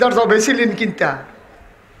দেবিদ্যার যাও বেশিলিন কিনতা।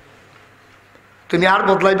 তুমি আর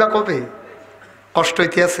বদলাইবা কবে? কষ্ট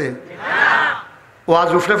হইতে আছে, ওয়াজ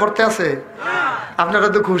উফরে পড়তে আছে, আপনারা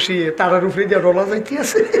তো খুশি, তারা উফরে দিয়ে রোলা যাইতে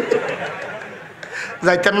আছে।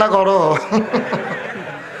 যাইতেন না গড়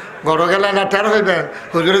গড় গেলে না টের হইবেন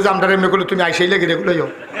হুজুরে জামটার এমনি করলে তুমি আইসাই লেগে রেগুলো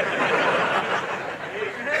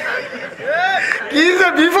কি যে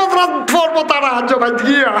বিপদ রাত পড়বো তারা হাজ ভাই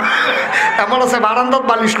গিয়া এমন আছে বারান্দাত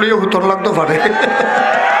বালিশ লইয়া হুতন লাগতে পারে।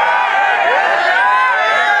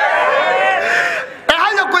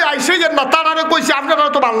 কই আইসে যান না, তারা কইছে আপনারা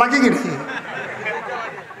তো ভাল লাগে কিনা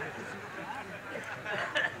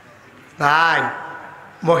ভাই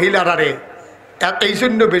মহিলারা রে। এই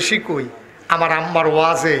জন্য বেশি কই আমার আম্মার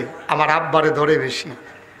ওয়াজে আমার আব্বারে ধরে বেশি,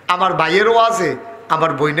 আমার ভাইয়ের ওয়াজে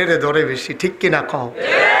আমার বোনেরে ধরে বেশি, ঠিক কিনা কও?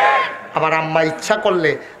 আমার আম্মা ইচ্ছা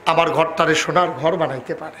করলে আমার ঘরটারে সোনার ঘর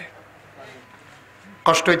বানাইতে পারে।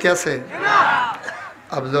 কষ্ট হইতে আছে?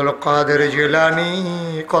 আব্দুল কাদের জিলানী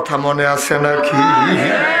কথা মনে আছে নাকি?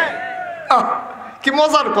 কি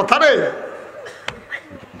মজার কথা রে।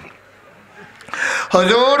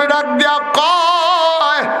 হুজুর ডাক দিয়া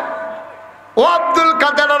কয় ও আব্দুল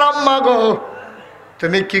কাদের আম্মা গো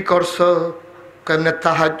তুমি কি করছো? কেমনে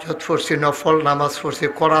তাহাজ্জুদ পড়ছি, নফল নামাজ পড়ছি,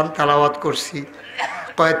 কোরআন তেলাওয়াত করছি।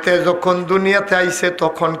 কয়তে যখন দুনিয়াতে আইছে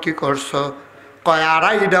তখন কি করছো? কয়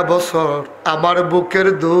 2.5 বছর আমার বুকের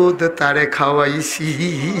দুধ তারে খাওয়াইছি।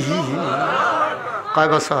 কয়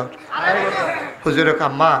বছর? হুজুরে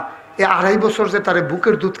আম্মা এই 2.5 বছর যে তারে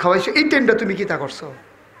বুকের দুধ খাওয়াইছে এই টাইমটা তুমি কি তা করছো?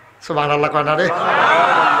 সুবহানাল্লাহ কয় না রে।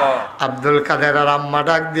 আব্দুল কাদের আর আম্মা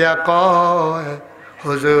ডাক দিয়া কয়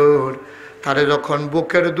হুজুর তারে যখন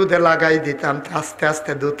বুকের দুধে লাগাই দিতাম আস্তে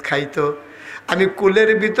আস্তে দুধ খাইতো, আমি কুলের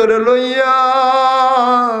ভিতরে লইয়া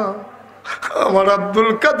আমার আব্দুল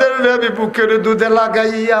কাদের আমি বুকের দুধে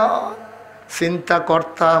লাগাইয়া চিন্তা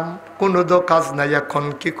করতাম কোনো তো কাজ নাই, এখন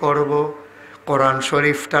কি করব? কোরআন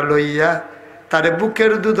শরীফটা লইয়া তারে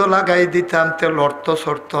বুকের দুধ লাগাই দিতাম, তে লড়তো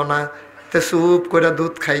সরতো না, তে চুপ করে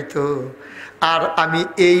দুধ খাইতো। আর আমি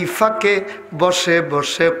এই ফাঁকে বসে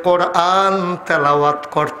বসে কোরআন তেলাওয়াত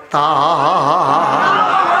করতাম।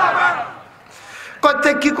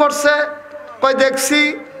 কইতে কি করছে? কই দেখছি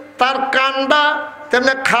তার কান্ডা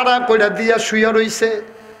তেমনি খাড়া করে দিয়া শুয়ে রইছে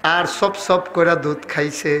আর সব সব করে দুধ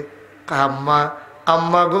খাইছে। আম্মা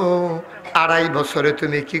আম্মা গো 2.5 বছরে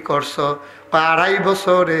তুমি কি করছো? 2.5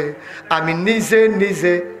 বছরে আমি নিজে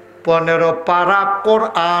নিজে 15 পারা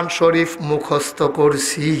কোরআন শরীফ মুখস্থ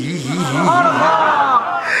করছি।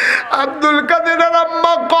 আব্দুল কাদের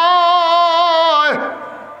আম্মা কয়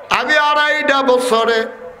আমি 2.5 বছরে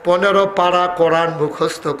 15 পারা কোরআন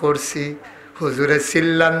মুখস্থ করছি। হুজুরে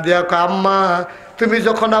চিল্লান দিয়া কয় আম্মা তুমি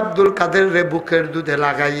যখন আব্দুল কাদের রে বুকের দুধে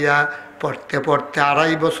লাগাইয়া পড়তে পড়তে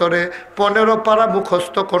 2.5 বছরে 15 পারা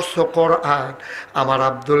মুখস্থ করছো কোরআন। আমার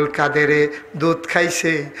আব্দুল কাদেরে দুধ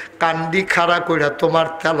খাইছে, কান্দি খাড়া কইরা তোমার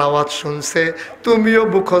তেলাওয়াত শুনছে, তুমিও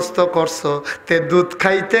মুখস্থ করছো, তে দুধ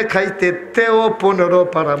খাইতে খাইতে তেও 15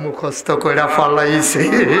 পারা মুখস্থ কইরা ফলাইছে।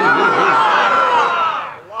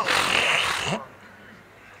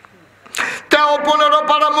 তেও 15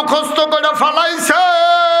 পারা মুখস্থ কইরা ফলাইছে।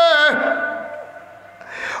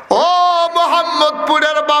 ও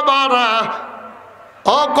মোহাম্মদপুরের বাবারা,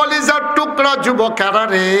 ও কলিজার টুকরা যুবকেরা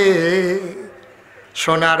রে,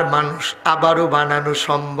 সোনার মানুষ আবারও বানানো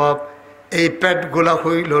সম্ভব। এই পেটগুলা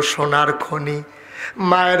হইল সোনার খনি,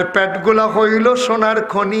 মায়ের পেটগুলা হইল সোনার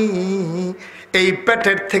খনি। এই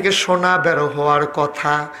পেটের থেকে সোনা বের হওয়ার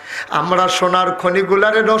কথা, আমরা সোনার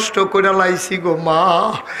খনিগুলারে নষ্ট করে লাইছি গো মা।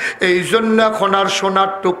 এই জন্য এখন আর সোনার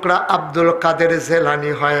টুকরা আব্দুল কাদের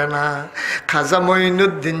জেলানি হয় না, খাজা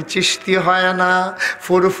মঈনুদ্দিন চিশতি হয় না,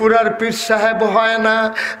 ফুরফুরার পীর সাহেব হয় না,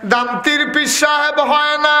 দামতির পীর সাহেব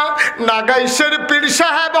হয় না, নাগাইশের পীর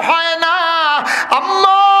সাহেব হয় না।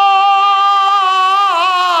 আম্মা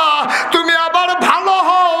তুমি আবার ভালো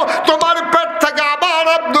হও, তোমার পেট থেকে আবার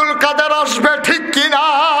আব্দুল কাদের আসবে, ঠিক কিনা?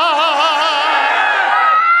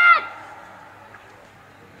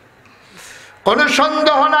 কোন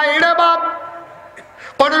সন্দেহ নাই রে বাপ,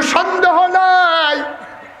 কোন সন্দেহ নাই।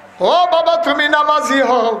 ও বাবা তুমি নামাজি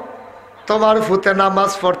হও, তোমার ফুতে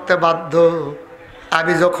নামাজ পড়তে বাধ্য।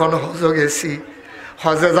 আমি যখন হজে গেছি,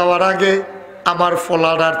 হজে যাওয়ার আগে আমার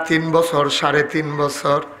ফলার 3 বছর 3.5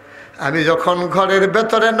 বছর, আমি যখন ঘরের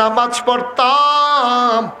ভেতরে নামাজ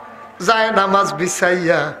পড়তাম, যায় নামাজ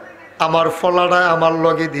বিছাইয়া আমার ফলারা আমার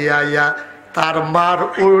লগে দিয়ে আইয়া তার মার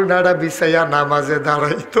উড়নাটা বিছাইয়া নামাজে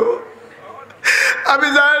দাঁড়াইতো। আমি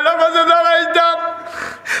যায় নামাজে দাঁড়াইতাম,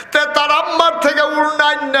 তে তার আম্মার থেকে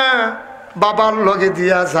উড়নাই না বাবার লগে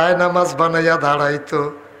দিয়া যায় নামাজ বানাইয়া দাঁড়াইতো।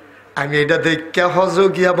 আমি এটা দেখা হজ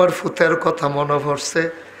গিয়ে আবার ফুতের কথা মনে পড়ছে।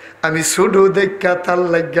 আমি শুধু দেখা তার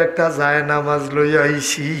লাগে একটা যায় নামাজ লইয়া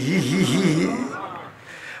আইছি।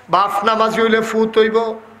 বাপ নামাজি হইলে ফুত হইব,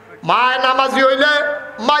 মায় নামাজি হইলে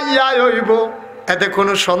মাইয়াই হইব, এতে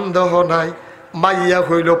কোনো সন্দেহ নাই। মাইয়া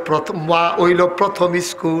হইল প্রথম, মা হইল প্রথম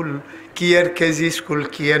স্কুল, কি এর কেজি স্কুল,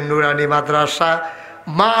 কি এর নুরানি মাদ্রাসা,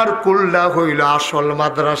 মার কুল্লা হইল আসল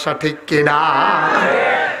মাদ্রাসা, ঠিক কিনা?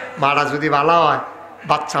 মারা যদি ভালো হয়,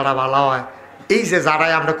 বাচ্চারা ভালো হয়। এই যে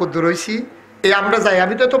যারাই আমরা কদ্দুর হইছি, এই আমরা যাই,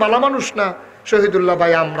 আমি তো এত ভালো মানুষ না, শহীদুল্লাহ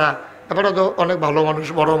ভাই আমরা এবারে তো অনেক ভালো মানুষ,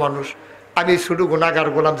 বড় মানুষ। আমি শুধু গুণাগার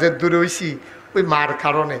গোলাম, যে দূরে হইছি ওই মার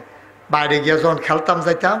কারণে। বাইরে গিয়ে যখন খেলতাম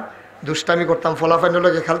যাইতাম, দুষ্টামি করতাম, ফলাফাইনের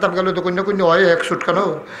লগে খেলতাম, গেলে তো কন্যা কন্যা হয় একশুট কেন,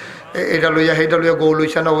 এটা লইয়া সেইটা লইয়া গৌ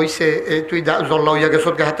লইছে না, হইছে এই তুই জল্লা হইয়া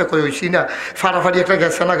গেছত হাতে কই হইছি না, ফাড়াফাড়ি একটা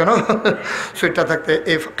গেছে না কেন, সুইটটা থাকতে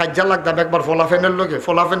এই কাজ্যা লাগতাম একবার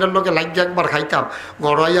ফলাফাইনের লগে লাগিয়ে একবার খাইতাম,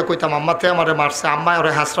 ঘর আইয়া কইতাম আম্মাতে আমারে মারছে, আম্মা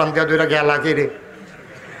ওরে হাসরান দিয়া দুইটা গেলা কে রে।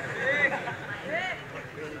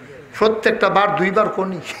 প্রত্যেকটা বার 2 বার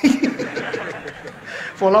কোনি,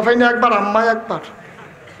 ফলাফাইনে একবার, আম্মাই একবার।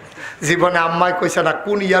 জীবনে আম্মাই কইছে না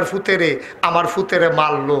কোন ইয়ার ফুতেরে আমার ফুতেরে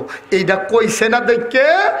মারলো, এইটা কইছে না দেখে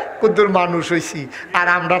কুদ্দুর মানুষ হইছি। আর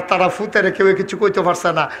আমরা তারা ফুতেরে কেউ কিছু কইতে পারছে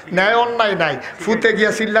না, ন্যায় অন্যায় নাই। ফুতে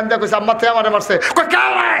গিয়া চিল্লান দিয়া কইছে আম্মাতে আমারে মারছে,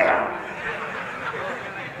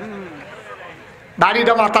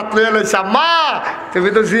 বাড়িটা মাথাত লইয়া লইছে, আম্মা তুমি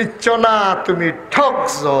তো জিতছ না, তুমি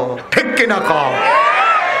ঠকছ, ঠিক কিনা কও?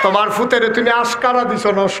 তোমার ফুতেরে তুমি আশকারা দিছ,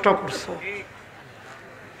 নষ্ট করছো।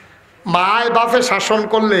 মায় বাপে শাসন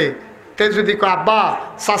করলে তে যদি কয় আব্বা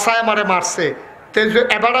চাচাই আমারে মারছে, তে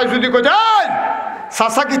এবারে যদি কয় যাই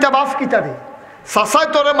চাচা কিতা বাপ কিতা রে, চাচাই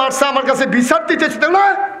তোরে মারছে, আমার কাছে বিচার দিতেছে, না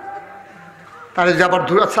তাহলে যে আবার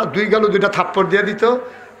 2 গেল 2টা থাপ্পড় দিয়ে দিত,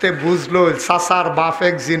 তে বুঝলো চাচার বাপ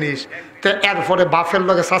এক জিনিস। তে এরপরে বাপের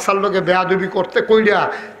লগে চাচার লগে বেয়াদবি করতে কইরা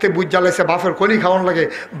তে বুঝ জ্বালাইছে বাপের কনি খাওয়ান লাগে।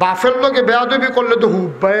 বাপের লগে বেয়াদবি করলে তো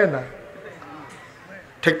হুব্বায় না,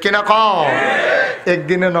 ঠিক কিনা কও?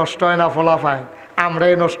 একদিনে নষ্ট হয় না ফলাফাইন,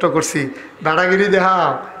 আমরাই নষ্ট করছি। বেড়াগিরি দেখাও,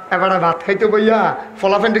 এবারে ভাত খাইতে বইয়া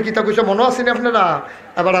ফলাফাইনটা কিতা কইছে মনে আসেনি আপনারা?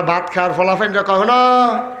 এবারে ভাত খাওয়ার ফলাফাইনটা কহ না,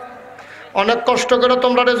 অনেক কষ্ট করে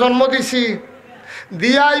তোমরা জন্ম দিছি,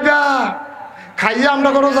 দিয়ে আইবা খাইয়া আমরা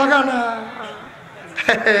কোনো জায়গা না।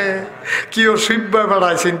 কি অসভ্য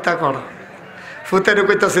বেড়ায়, চিন্তা করো। ফুতেরে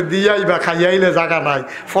কইতাছে দিয়ে আইবা খাইয়া আইলে জায়গা নাই,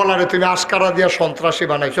 ফলারে তুমি আশকারা দিয়া সন্ত্রাসী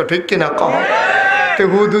বানাইছো, ঠিক কিনা কহ? তে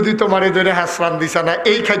হুদুদি তোমার ধরে হাসরান দিছা না,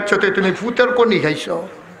 এই খাচ্ছতে তুমি ফুতের কনি খাইছো,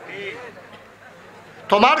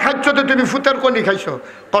 তোমার খাচ্ছতে তুমি ফুতের কনি খাইছো,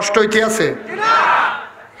 কষ্ট হইতে আছে?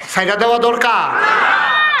 ছাইড়া দেওয়া দরকার।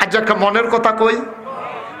 আজ একটা মনের কথা কই,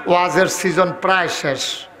 ওয়াজের সিজন প্রায় শেষ,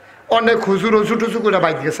 অনেক হুজুর অজু টুজু করে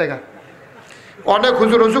বাইক গেছে গা, অনেক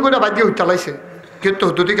হুজুর অজু করে বাইক দিয়ে হইতে লাইছে, কিন্তু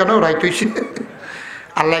হুতুতি কেন রাইতইছে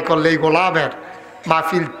আল্লাহ করলে এই গোলামের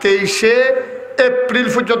মাহফিল 23শে এপ্রিল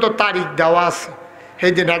পর্যন্ত তারিখ দেওয়া আছে।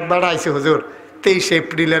 সেই দিন একবার আইসে হুজুর 23শে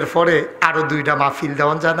এপ্রিলের পরে আরো 2টা মাহফিল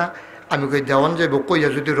দেওয়ান যায় না? আমি কই দেওয়ান যাইব, কইয়া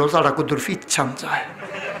যদি রোজাটা কুদুর ফিচ্ছাম যায়,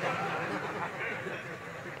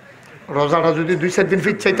 রোজাটা যদি 2-4 দিন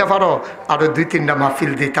ফিচ্ছাইতে পারো আরো 2-3টা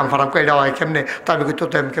মাহফিল দিতাম পারাম। কইটা হয় কেমনে? তো আমি কই তো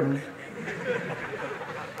তেম কেমনে,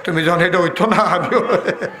 তুমি যখন এটা হইতো না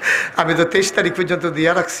আমি তো 23 তারিখ পর্যন্ত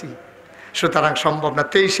দিয়ে রাখছি, সুতরাং সম্ভব না।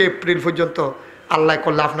 23শে এপ্রিল পর্যন্ত আল্লাহ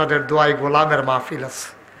করলে আপনাদের দোয়াই গোলামের মাহফিল আছে।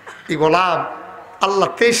 এই গোলাম আল্লাহ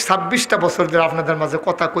 23-26টা বছর ধরে আপনাদের মাঝে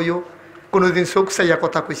কথা কইও, কোনোদিন চোখ চাইয়া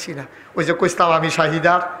কথা কইছি না। ওই যে কইতাম আমি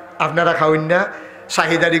শাহিদার, আপনারা খাওয়ান না,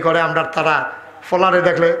 শাহিদারি করে আমরা তারা ফলারে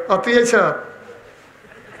দেখলে তুই আইছ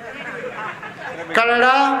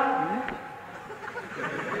কানেডা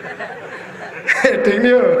ঠিক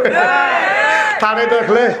নিও তারে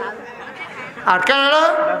দেখলে আর কানেডা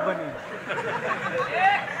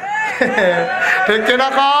ঠিক কিনা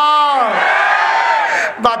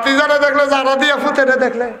বাতি যারা দেখলে যারা দিয়া ফুতেরে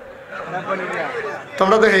দেখলে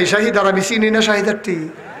তোমরা তো এই শাহিদার, আমি চিনি না শাহিদারটি,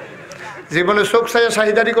 জীবনে চোখ চাইয়া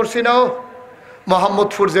শাহিদারি করছি না। ও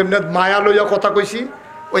মোহাম্মদপুর যেমনি মায়া লইয়া কথা কইছি,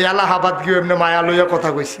 ওই এলাহাবাদ গিয়ে এমনি মায়া লইয়া কথা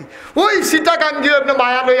কইছি, ওই সীতাকান গিয়ে এমনি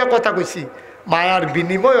মায়া লইয়া কথা কইছি। মায়ার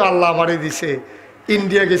বিনিময় আল্লাহ আমারে দিছে।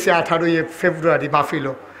 ইন্ডিয়া গেছি 18 ফেব্রুয়ারি মাহফিল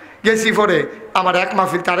গেছি, পরে আমার এক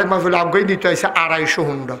মাহফিল তারেক মাহফিল আগ্রহী নিতে হয়েছে 250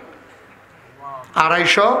 হুন্ডা,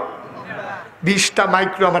 220টা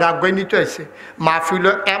মাইক্রো আমার আগ্রহী নিতে হয়েছে। মাহফিল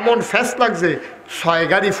এমন ফ্যাস লাগছে, 6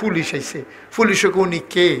 গাড়ি পুলিশ আইছে। পুলিশে উনি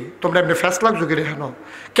কে, তোমরা এমনি ফ্যাস লাগছো কে রেখানো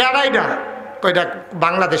কেডাই না? কয়টা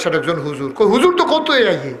বাংলাদেশের একজন হুজুর। কই হুজুর তো কত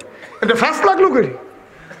আইয়ে, এটা ফ্যাস লাগলো করে।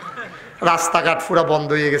 রাস্তাঘাট পুরা বন্ধ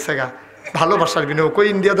হয়ে গেছে গা, ভালোবাসার বিনিময়। কই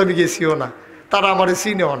ইন্ডিয়াতে আমি গেছিও না, তারা আমার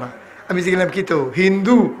চিনেও না। আমি গেলাম কি তো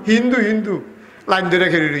হিন্দু হিন্দু হিন্দু লাইন ধরে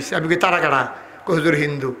খেয়ে রয়েছে। আমি কি তারা কারা? কই হুজুর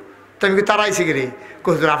হিন্দু। তো আমি কি তারা আইসি গে রে?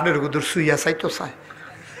 কই হুজুর আপনার হুজুর সুইয়া চাই তো চাই।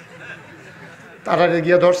 তারা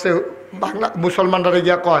গিয়া ধরছে বাংলা মুসলমানরা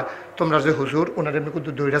গিয়া কয় তোমরা যে হুজুর ওনার এমনি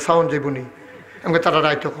কিন্তু দইরা সাউন্ড যাইবনি। আমি তারা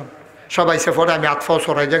রায় তখন সবাই সে পরে আমি আতফাও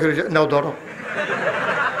সরাই যা নাও ধরো,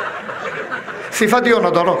 সিফা দিও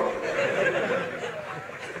না ধরো।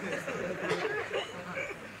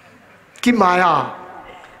 কি মায়া,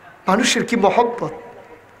 মানুষের কি মহব্বত।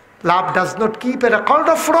 লাভ does not keep A record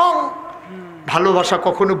of রং। ভালোবাসা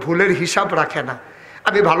কখনো ভুলের হিসাব রাখে না।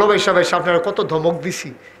 আমি ভালোবাসা ভাইসা আপনারা কত ধমক দিছি,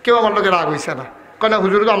 কেউ আমার লোকের রাগ হয়েছে না। কেন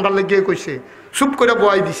হুজুর তো আমরা লেগে কইছে, চুপ করে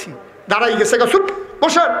বয়াই দিছি, দাঁড়াই গেছে গা চুপ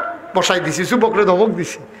বসাই দিছি, চুপকরে ধমক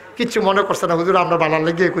দিছি, কিচ্ছু মনে করছে না। হুজুর আমরা বালার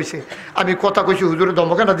লেগে কইছে, আমি কথা কইছি হুজুরের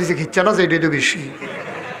ধমকে না দিছি, খিচ্ছে না যে এটাই তো বেশি।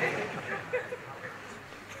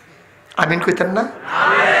 আমিন কইতেন না?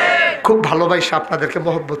 খুব ভালোবাসা আপনাদেরকে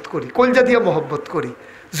মহব্বত করি, কলজা দিয়ে মহব্বত করি।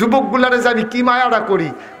 যুবকগুলারে জানি কি মায়াটা করি,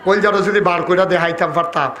 কলজাটা যদি বার করে দেখাইতাম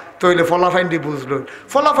পারতাম তইলে ফলাফাইনটি বুঝল।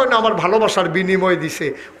 ফলাফাইন আমার ভালোবাসার বিনিময় দিছে।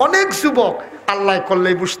 অনেক যুবক আল্লাহ করলে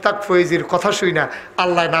মুস্তাক ফয়েজির কথা শুই না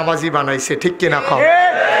আল্লাহ নামাজি বানাইছে, ঠিক কিনা কম?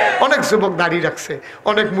 অনেক যুবক দাঁড়িয়ে রাখছে,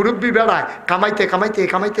 অনেক মুরব্বী বেড়ায় কামাইতে কামাইতে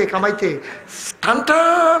কামাইতে কামাইতে টান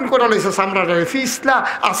টান করে লাইছে চামড়াটা ফিসলা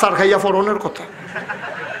আচার খাইয়া ফরনের কথা।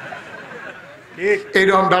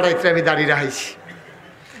 এইরকম বেড়াইতে আমি দাঁড়িয়ে রাখাইছি।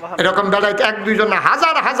 এরকম বেড়াইতে 1-2 জন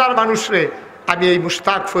হাজার হাজার মানুষরে আমি এই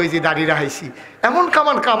মুস্তাক ফয়েজি দাঁড়িয়ে রাখাইছি। এমন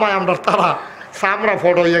কামান কামায় আমরা তারা চামড়া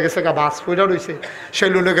ফট হইয়া গেছে গা, বাস ফইরা রয়েছে।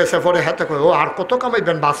 সেলুনে গেছে পরে হাতে কয় ও আর কত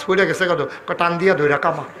কামাইবেন, বাস ফইরা গেছে গা, টান দিয়া ধইরা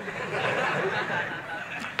কামা।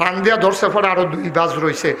 টান দিয়া ধরছে পরে আরো 2 বাস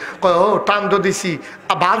রয়েছে, কয় ও টান তো দিছি,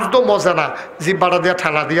 বাস তো মজা না, জিব্বাটা দিয়া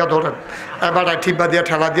ঠেলা দিয়া ধরেন। এবার ঠিব্বা দিয়া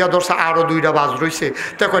ঠেলা দিয়া ধরছে, আরো 2টা বাস রয়েছে।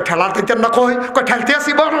 তো কয় ঠেলা দিতেন না? কয় ঠেলতে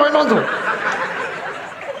আসি বড় হয়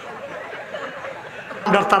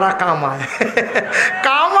না তারা কামায়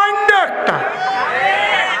কামাই না একটা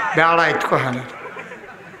বেড়াইত কহানের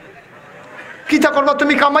কিতা করবা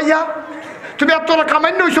তুমি কামাইয়া? তুমি এত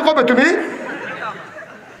কামাই না হইছো কবে তুমি?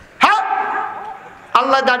 হ্যাঁ,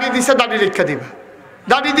 আল্লাহ দাঁড়িয়ে দিছে, দাঁড়িয়ে রেখা দিবা,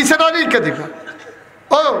 দাঁড়িয়ে দিছে, দাঁড়িয়ে রেখা দিবা।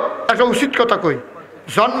 ও একটা উচিত কথা কই,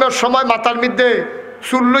 জন্মের সময় মাথার মধ্যে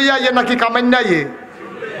চুল লইয়া ইয়ে নাকি কামাই না ইয়ে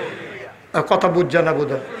কথা বুঝছে না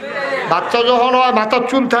বোধ। বাচ্চা যখন হয় মাথার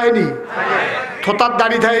চুল থাকেনি, থোতার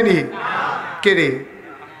দাড়ি থাকেনি। কে রে?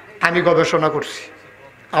 আমি গবেষণা করছি,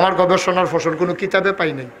 আমার গবেষণার ফসল কোনো কিতাবে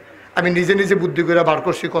পাই নাই, আমি নিজে নিজে বুদ্ধি করে বার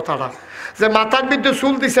করছি কথাটা, যে মাথার মধ্যে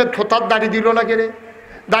চুল দিছে, থোতার দাড়ি দিল না কে রে?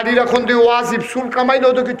 দাড়ি রাখুন দিয়ে ওয়াজিব, চুল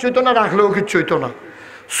কামাইলেও তো কিচ্ছু হইতো না, রাখলেও কিচ্ছু হইতো না।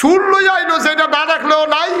 চুল লই আইলো যেটা না রাখলেও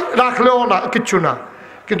নাই, রাখলেও না কিচ্ছু না,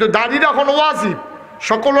 কিন্তু দাড়ি রাখুন ওয়াজিব।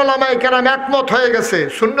 সকল ওলামায়ে কেরাম একমত হয়ে গেছে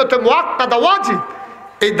সুন্নতে মুআক্কাদা ওয়াজিব।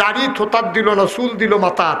 এই দাড়ি থোতার দিল না, চুল দিল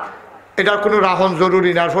মাথার, এটার কোনো রাহন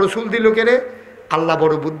জরুরি না। এরপরে চুল দিল কে রে? আল্লাহ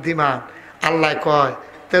বড় বুদ্ধিমান। আল্লাহ কয়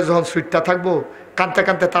তে যখন সুইটটা থাকবো কানতে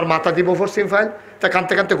কানতে তার মাথা দিব পশ্চিম ফাইল, তা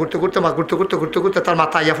কানতে কানতে ঘুরতে ঘুরতে তার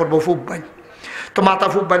মাথা আইয়া পড়বো ফুপ ভাই। তো মাথা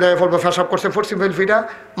ফুপ বাইলে পড়বো, পেশাব করছে পশ্চিম ফাইল ফিরা,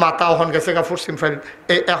 মাথা ওখান গেছে গা পশ্চিম ফাইল,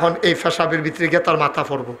 এখন এই পেশাবের ভিতরে গিয়ে তার মাথা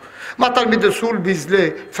পড়বো। মাথার ভিতরে চুল ভিজলে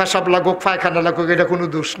পেশাব লাগুক পায়খানা লাগুক এটা কোনো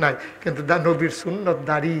দোষ নাই, কিন্তু নবীর সুন্নত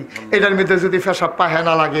দাড়ি, এটার মধ্যে যদি পেশাব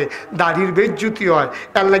পায়খানা লাগে দাড়ির বেজ্জুতি হয়।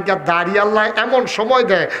 এর লাগিয়া দাড়ি আল্লাহ এমন সময়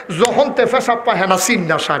দেয় যখন তে পেশাব পায়খানা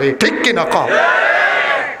চিন্না সারে, ঠিক কিনা কম?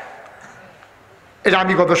 এটা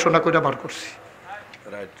আমি গবেষণা করে বার করছি।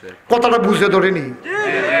 কথাটা বুঝে ধরেনি?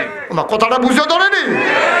 কথাটা বুঝে ধরেনি?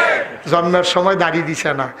 জন্মের সময় দাড়ি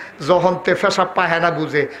দিছে না, যখন তে পেশাব পায়খানা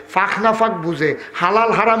বুঝে, ফাঁক না ফাঁক বুঝে,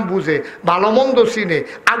 হালাল হারাম বুঝে, ভালো মন্দ চিনে,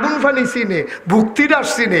 আগুন ফানি চিনে, ভুক্তিরাস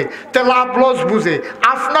চিনে, তেলাপ লস বুঝে,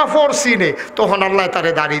 আফনাফর চিনে, তখন আল্লাহ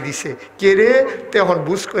তারে দাড়ি দিছে। কে রে? তখন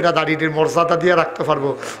বুঝ করে দাড়িটির মর্যাদা দিয়ে রাখতে পারবো।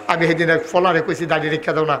 আমি সেদিন এক ফলারে কইছি দাড়ি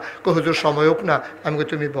রেখা দাও না, হুজুর সময় হোক না। আমি কই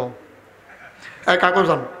তুমি বউ এক কাগজ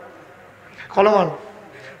আন, কলম আন,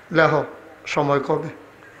 লেহ সময় কবে?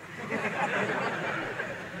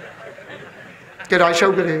 কে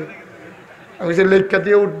রায়সাও করে আমি যে লেখা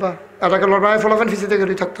দিয়ে উঠবা এটাকে লড়াই ফলাফেন ফিসিতে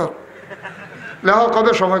গেলেই থাকতো, লেহ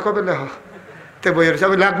কবে, সময় কবে, লেহ। তে বইয়ের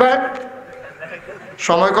হিসাবে লাগবে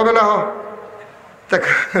সময় কবে, লেহ।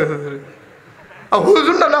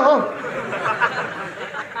 হুজুর না লেহ,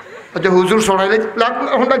 আচ্ছা হুজুর সরাইলে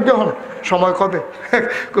এখন ডাকবে, হন সময় কবে?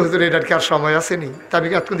 হুজুর এটার কি আর সময় আসেনি? তা আমি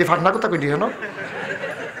এতক্ষণ দিয়ে ফাটনা কথা কই দিয়ে না,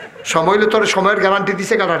 সময় হলে তোর সময়ের গ্যারান্টি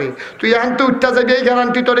দিছে গাড়ারে, তুই এখন তো উঠতে যাবি, এই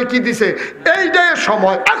গ্যারান্টি তোরে কি দিছে? এইটাই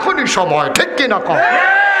সময়, এখনই সময়, ঠিক কিনা কম?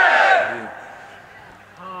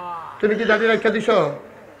 তুমি কি দাঁড়িয়ে রেখা দিছ?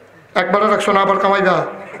 একবার রাখছো না, আবার কামাইবা।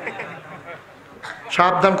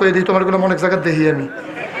 সাবধান করে দিই, তোমার কোনো মনে জায়গা দেখি আমি,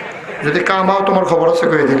 যদি কামাও তোমার খবর আছে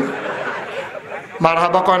করে দিই। মার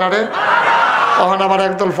হাবা কয় না রে? তখন আবার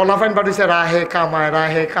একদল ফলাফাইন বাড়িছে, রাহে কামায়,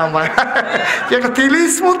 রাহে কামায়। একটা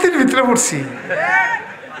তিলিশ মন্ত্রীর ভিতরে পড়ছি।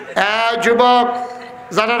 যুবক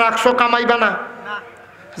যারা রাখছো কামাইবা না,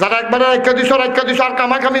 যারা একবারে রাখা দিছ আর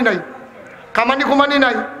কামাই কামি নাই, কামানি কুমানি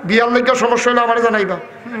নাই, বিয়ার লেগে সমস্যা হলে আমার জানাইবা।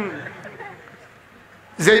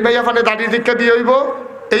 যেই ভাইয়া ফানে দাঁড়িয়ে দীক্ষা বিয়ে হইব,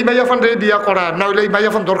 এই ভাইয়া ফান বিয়া করা, না হইলে এই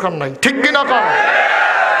ভাইয়া ফান দরকার নাই, ঠিক কিনা কম?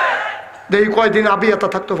 দেখি কয়দিন আবি এটা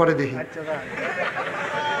থাকতে পারে দেখি।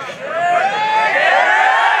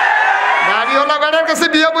 দাড়িওয়ালা বেড়ার কাছে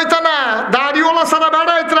বিয়া বইতা না, দাড়িওয়ালা সারা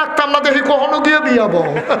বেড়াইতে রাখতাম না, দেখি কখনো গিয়ে বিয়াবো,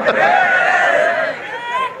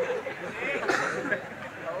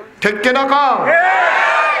 ঠিক কিনা কম?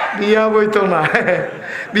 বিয়া বইতো না,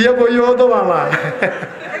 বিয়া বইও তো বাবা।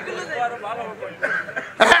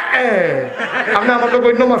 আপনি আমার লোক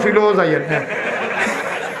অন্য মাহফিলও যাইয়েন, হ্যাঁ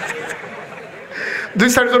দুই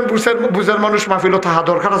চারজন বুঝার মানুষ মাহফিলও থাকা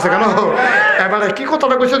দরকার আছে। কেন এবারে কি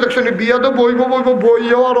কথাটা কইছে দেখছো, বিয়া তো বইব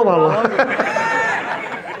বইও আরো ভালো।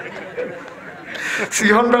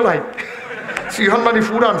 সিহন বেড়াই, সিহন মানে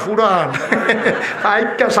ফুরান ফুরান,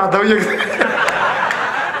 আইকা সাদা হয়ে গেছে।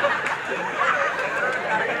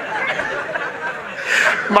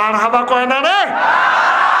 মার হাবা কয় না রে,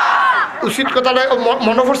 উচিত কথাটা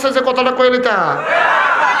মনে পড়ছে যে কথাটা কয়ে নিতা।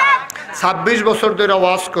 26 বছর ধরে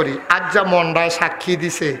ওয়াজ করি, আজ যা মন্ডায় সাক্ষী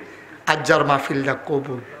দিছে, আজ যার মাহফিলটা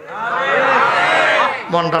কবুল,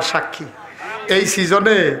 মন্ডার সাক্ষী। এই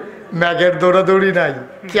সিজনে ম্যাগের দৌড়াদৌড়ি নাই,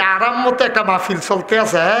 কি আরাম মতো একটা মাহফিল চলতে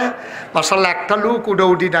আছে। মাশাআল্লাহ একটা লোক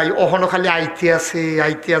উডি নাই, ওখানে খালি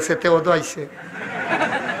আইতে আছে, তেও তো আইছে,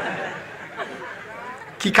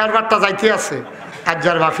 কি কারবারটা যাইতে আছে। আজ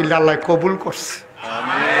যার মাহফিলটা আল্লাহ কবুল করছে,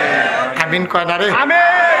 আমিন কয় না রে?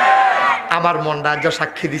 আমার মনটা আজ যা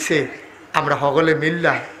সাক্ষী দিছে, আমরা হগলে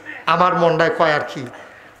মিল্লা আমার মনটায় কয় আর কি,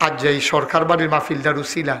 আজ যে এই সরকার বাড়ির মাহফিলটা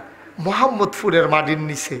রুসিলা মোহাম্মদপুরের মাটির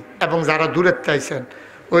নিচে, এবং যারা দূরের আইছেন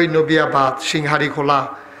ওই নবিয়াবাদ, সিংহারি খোলা,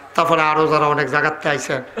 তারপরে আরো যারা অনেক জায়গাতে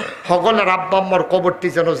আইছেন, হগলের আব্বা আম্মার কবরটি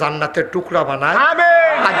যেন জান্নাতের টুকরা বানায়।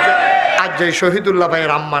 আজ যে শহীদুল্লাহ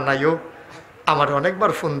ভাইয়ের আম্মা নাইও আমার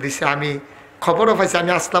অনেকবার ফোন দিছে, আমি খবরও পাইছি।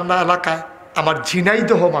 আমি আসলাম না এলাকায়, আমার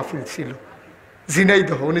ঝিনাইদহ মাহফিল ছিল,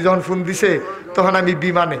 ঝিনাইদহ। উনি যখন ফোন দিছে তখন আমি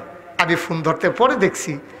বিমানে, আমি ফোন ধরতে পরে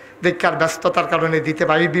দেখছি, দেখি আর ব্যস্ততার কারণে দিতে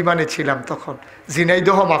পারি, বিমানে ছিলাম তখন,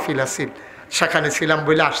 ঝিনাইদহ মাহফিল আসিল, সেখানে ছিলাম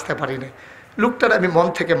বলে আসতে পারি না। লোকটার আমি মন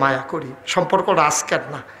থেকে মায়া করি, সম্পর্কটা আজকের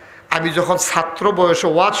না। আমি যখন ছাত্র বয়সে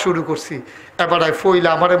ওয়াজ শুরু করছি, এবার ফইলা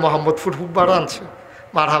আমারে মোহাম্মদপুর হুকবার আনছে,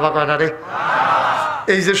 মার হাবা কয় না রে।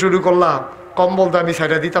 এই যে শুরু করলাম, কম্বল তো আমি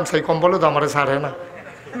ছাড়া দিতাম, সেই কম্বলও তো আমার ছাড়ে না।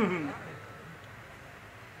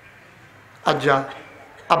 আর যা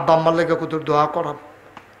আব্বা আম্মার লেগে কুতুর দোয়া করাম,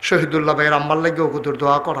 শহীদুল্লাহ ভাইয়ের আম্মার লেগেও কুতুর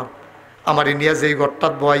দোয়া করাম। আমার ইন্ডিয়া যেই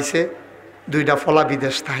ঘরটাত বয়াইছে, 2টা ফলা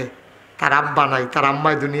বিদেশ থাকে, তার আব্বা নাই, তার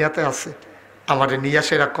আম্মায় দুনিয়াতে আছে। আমারে নিয়ে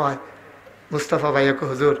সেরা কয় মুস্তাফা ভাইয়াকে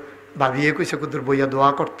হুজুর ভাবিয়ে কইছে কুদুর বইয়া দোয়া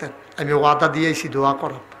করতেন, আমি ওয়াদা দিয়েছি দোয়া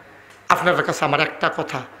করাম। আপনার কাছে আমার একটা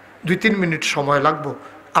কথা, 2-3 মিনিট সময় লাগবো,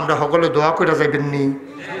 আমরা সকলে দোয়া করে যাইবেন নি?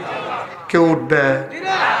 কেউ উঠবে?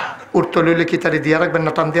 উঠতে লইলে কি তারি দিয়া রাখবেন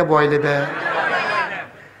না টান দিয়া বয় লেবে?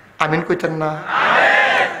 আমিন কইতেন না?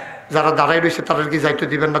 যারা দাঁড়াই রয়েছে তাদের কি যাইতে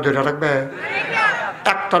দিবেন না ধরে রাখবে?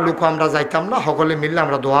 একটা লোক আমরা যাইতাম না, সকলে মিললে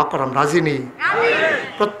আমরা দোয়া করাম, রাজি নেই?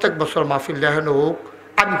 প্রত্যেক বছর মাহফিল দেখেন হোক,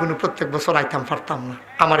 আমি কোনো প্রত্যেক বছর আইতাম পারতাম না,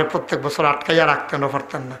 আমারে প্রত্যেক বছর আটকাইয়া রাখতেনও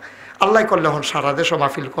পারতাম না। আল্লাহ করলে এখন সারা দেশও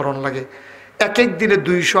মাহফিল করণ লাগে, এক এক দিনে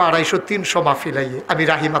 200, 250, 300 মাহফিল আইয়ে, আমি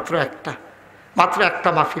রাখি মাত্র একটা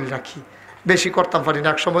মাহফিল রাখি, বেশি করতাম পারি না।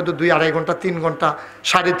 এক সময় তো 2-2.5 ঘন্টা 3 ঘন্টা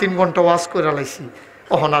 3.5 ঘন্টা ওয়াজ করে লাইছি,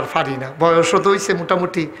 অহন আর পারি না। বয়সও তো হয়েছে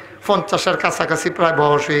মোটামুটি 50-এর কাছাকাছি প্রায়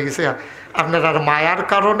বয়স হয়ে গেছে। আপনার আর মায়ার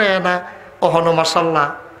কারণে না অহনো মাসাল্লাহ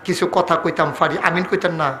কিছু কথা কইতাম পারি, আমিন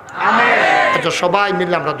কইতেন না? আচ্ছা সবাই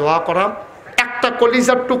মিলে আমরা দোয়া করাম, একটা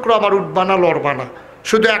কলিজার টুকরো আমার উঠবানা লড়বানা,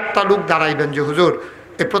 শুধু একটা লোক দাঁড়াইবেন যে হুজুর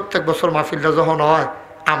এই প্রত্যেক বছর মাহফিলটা যখন হয়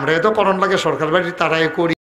আমরা এত করণ লাগে সরকার বাড়ি তারাই করি।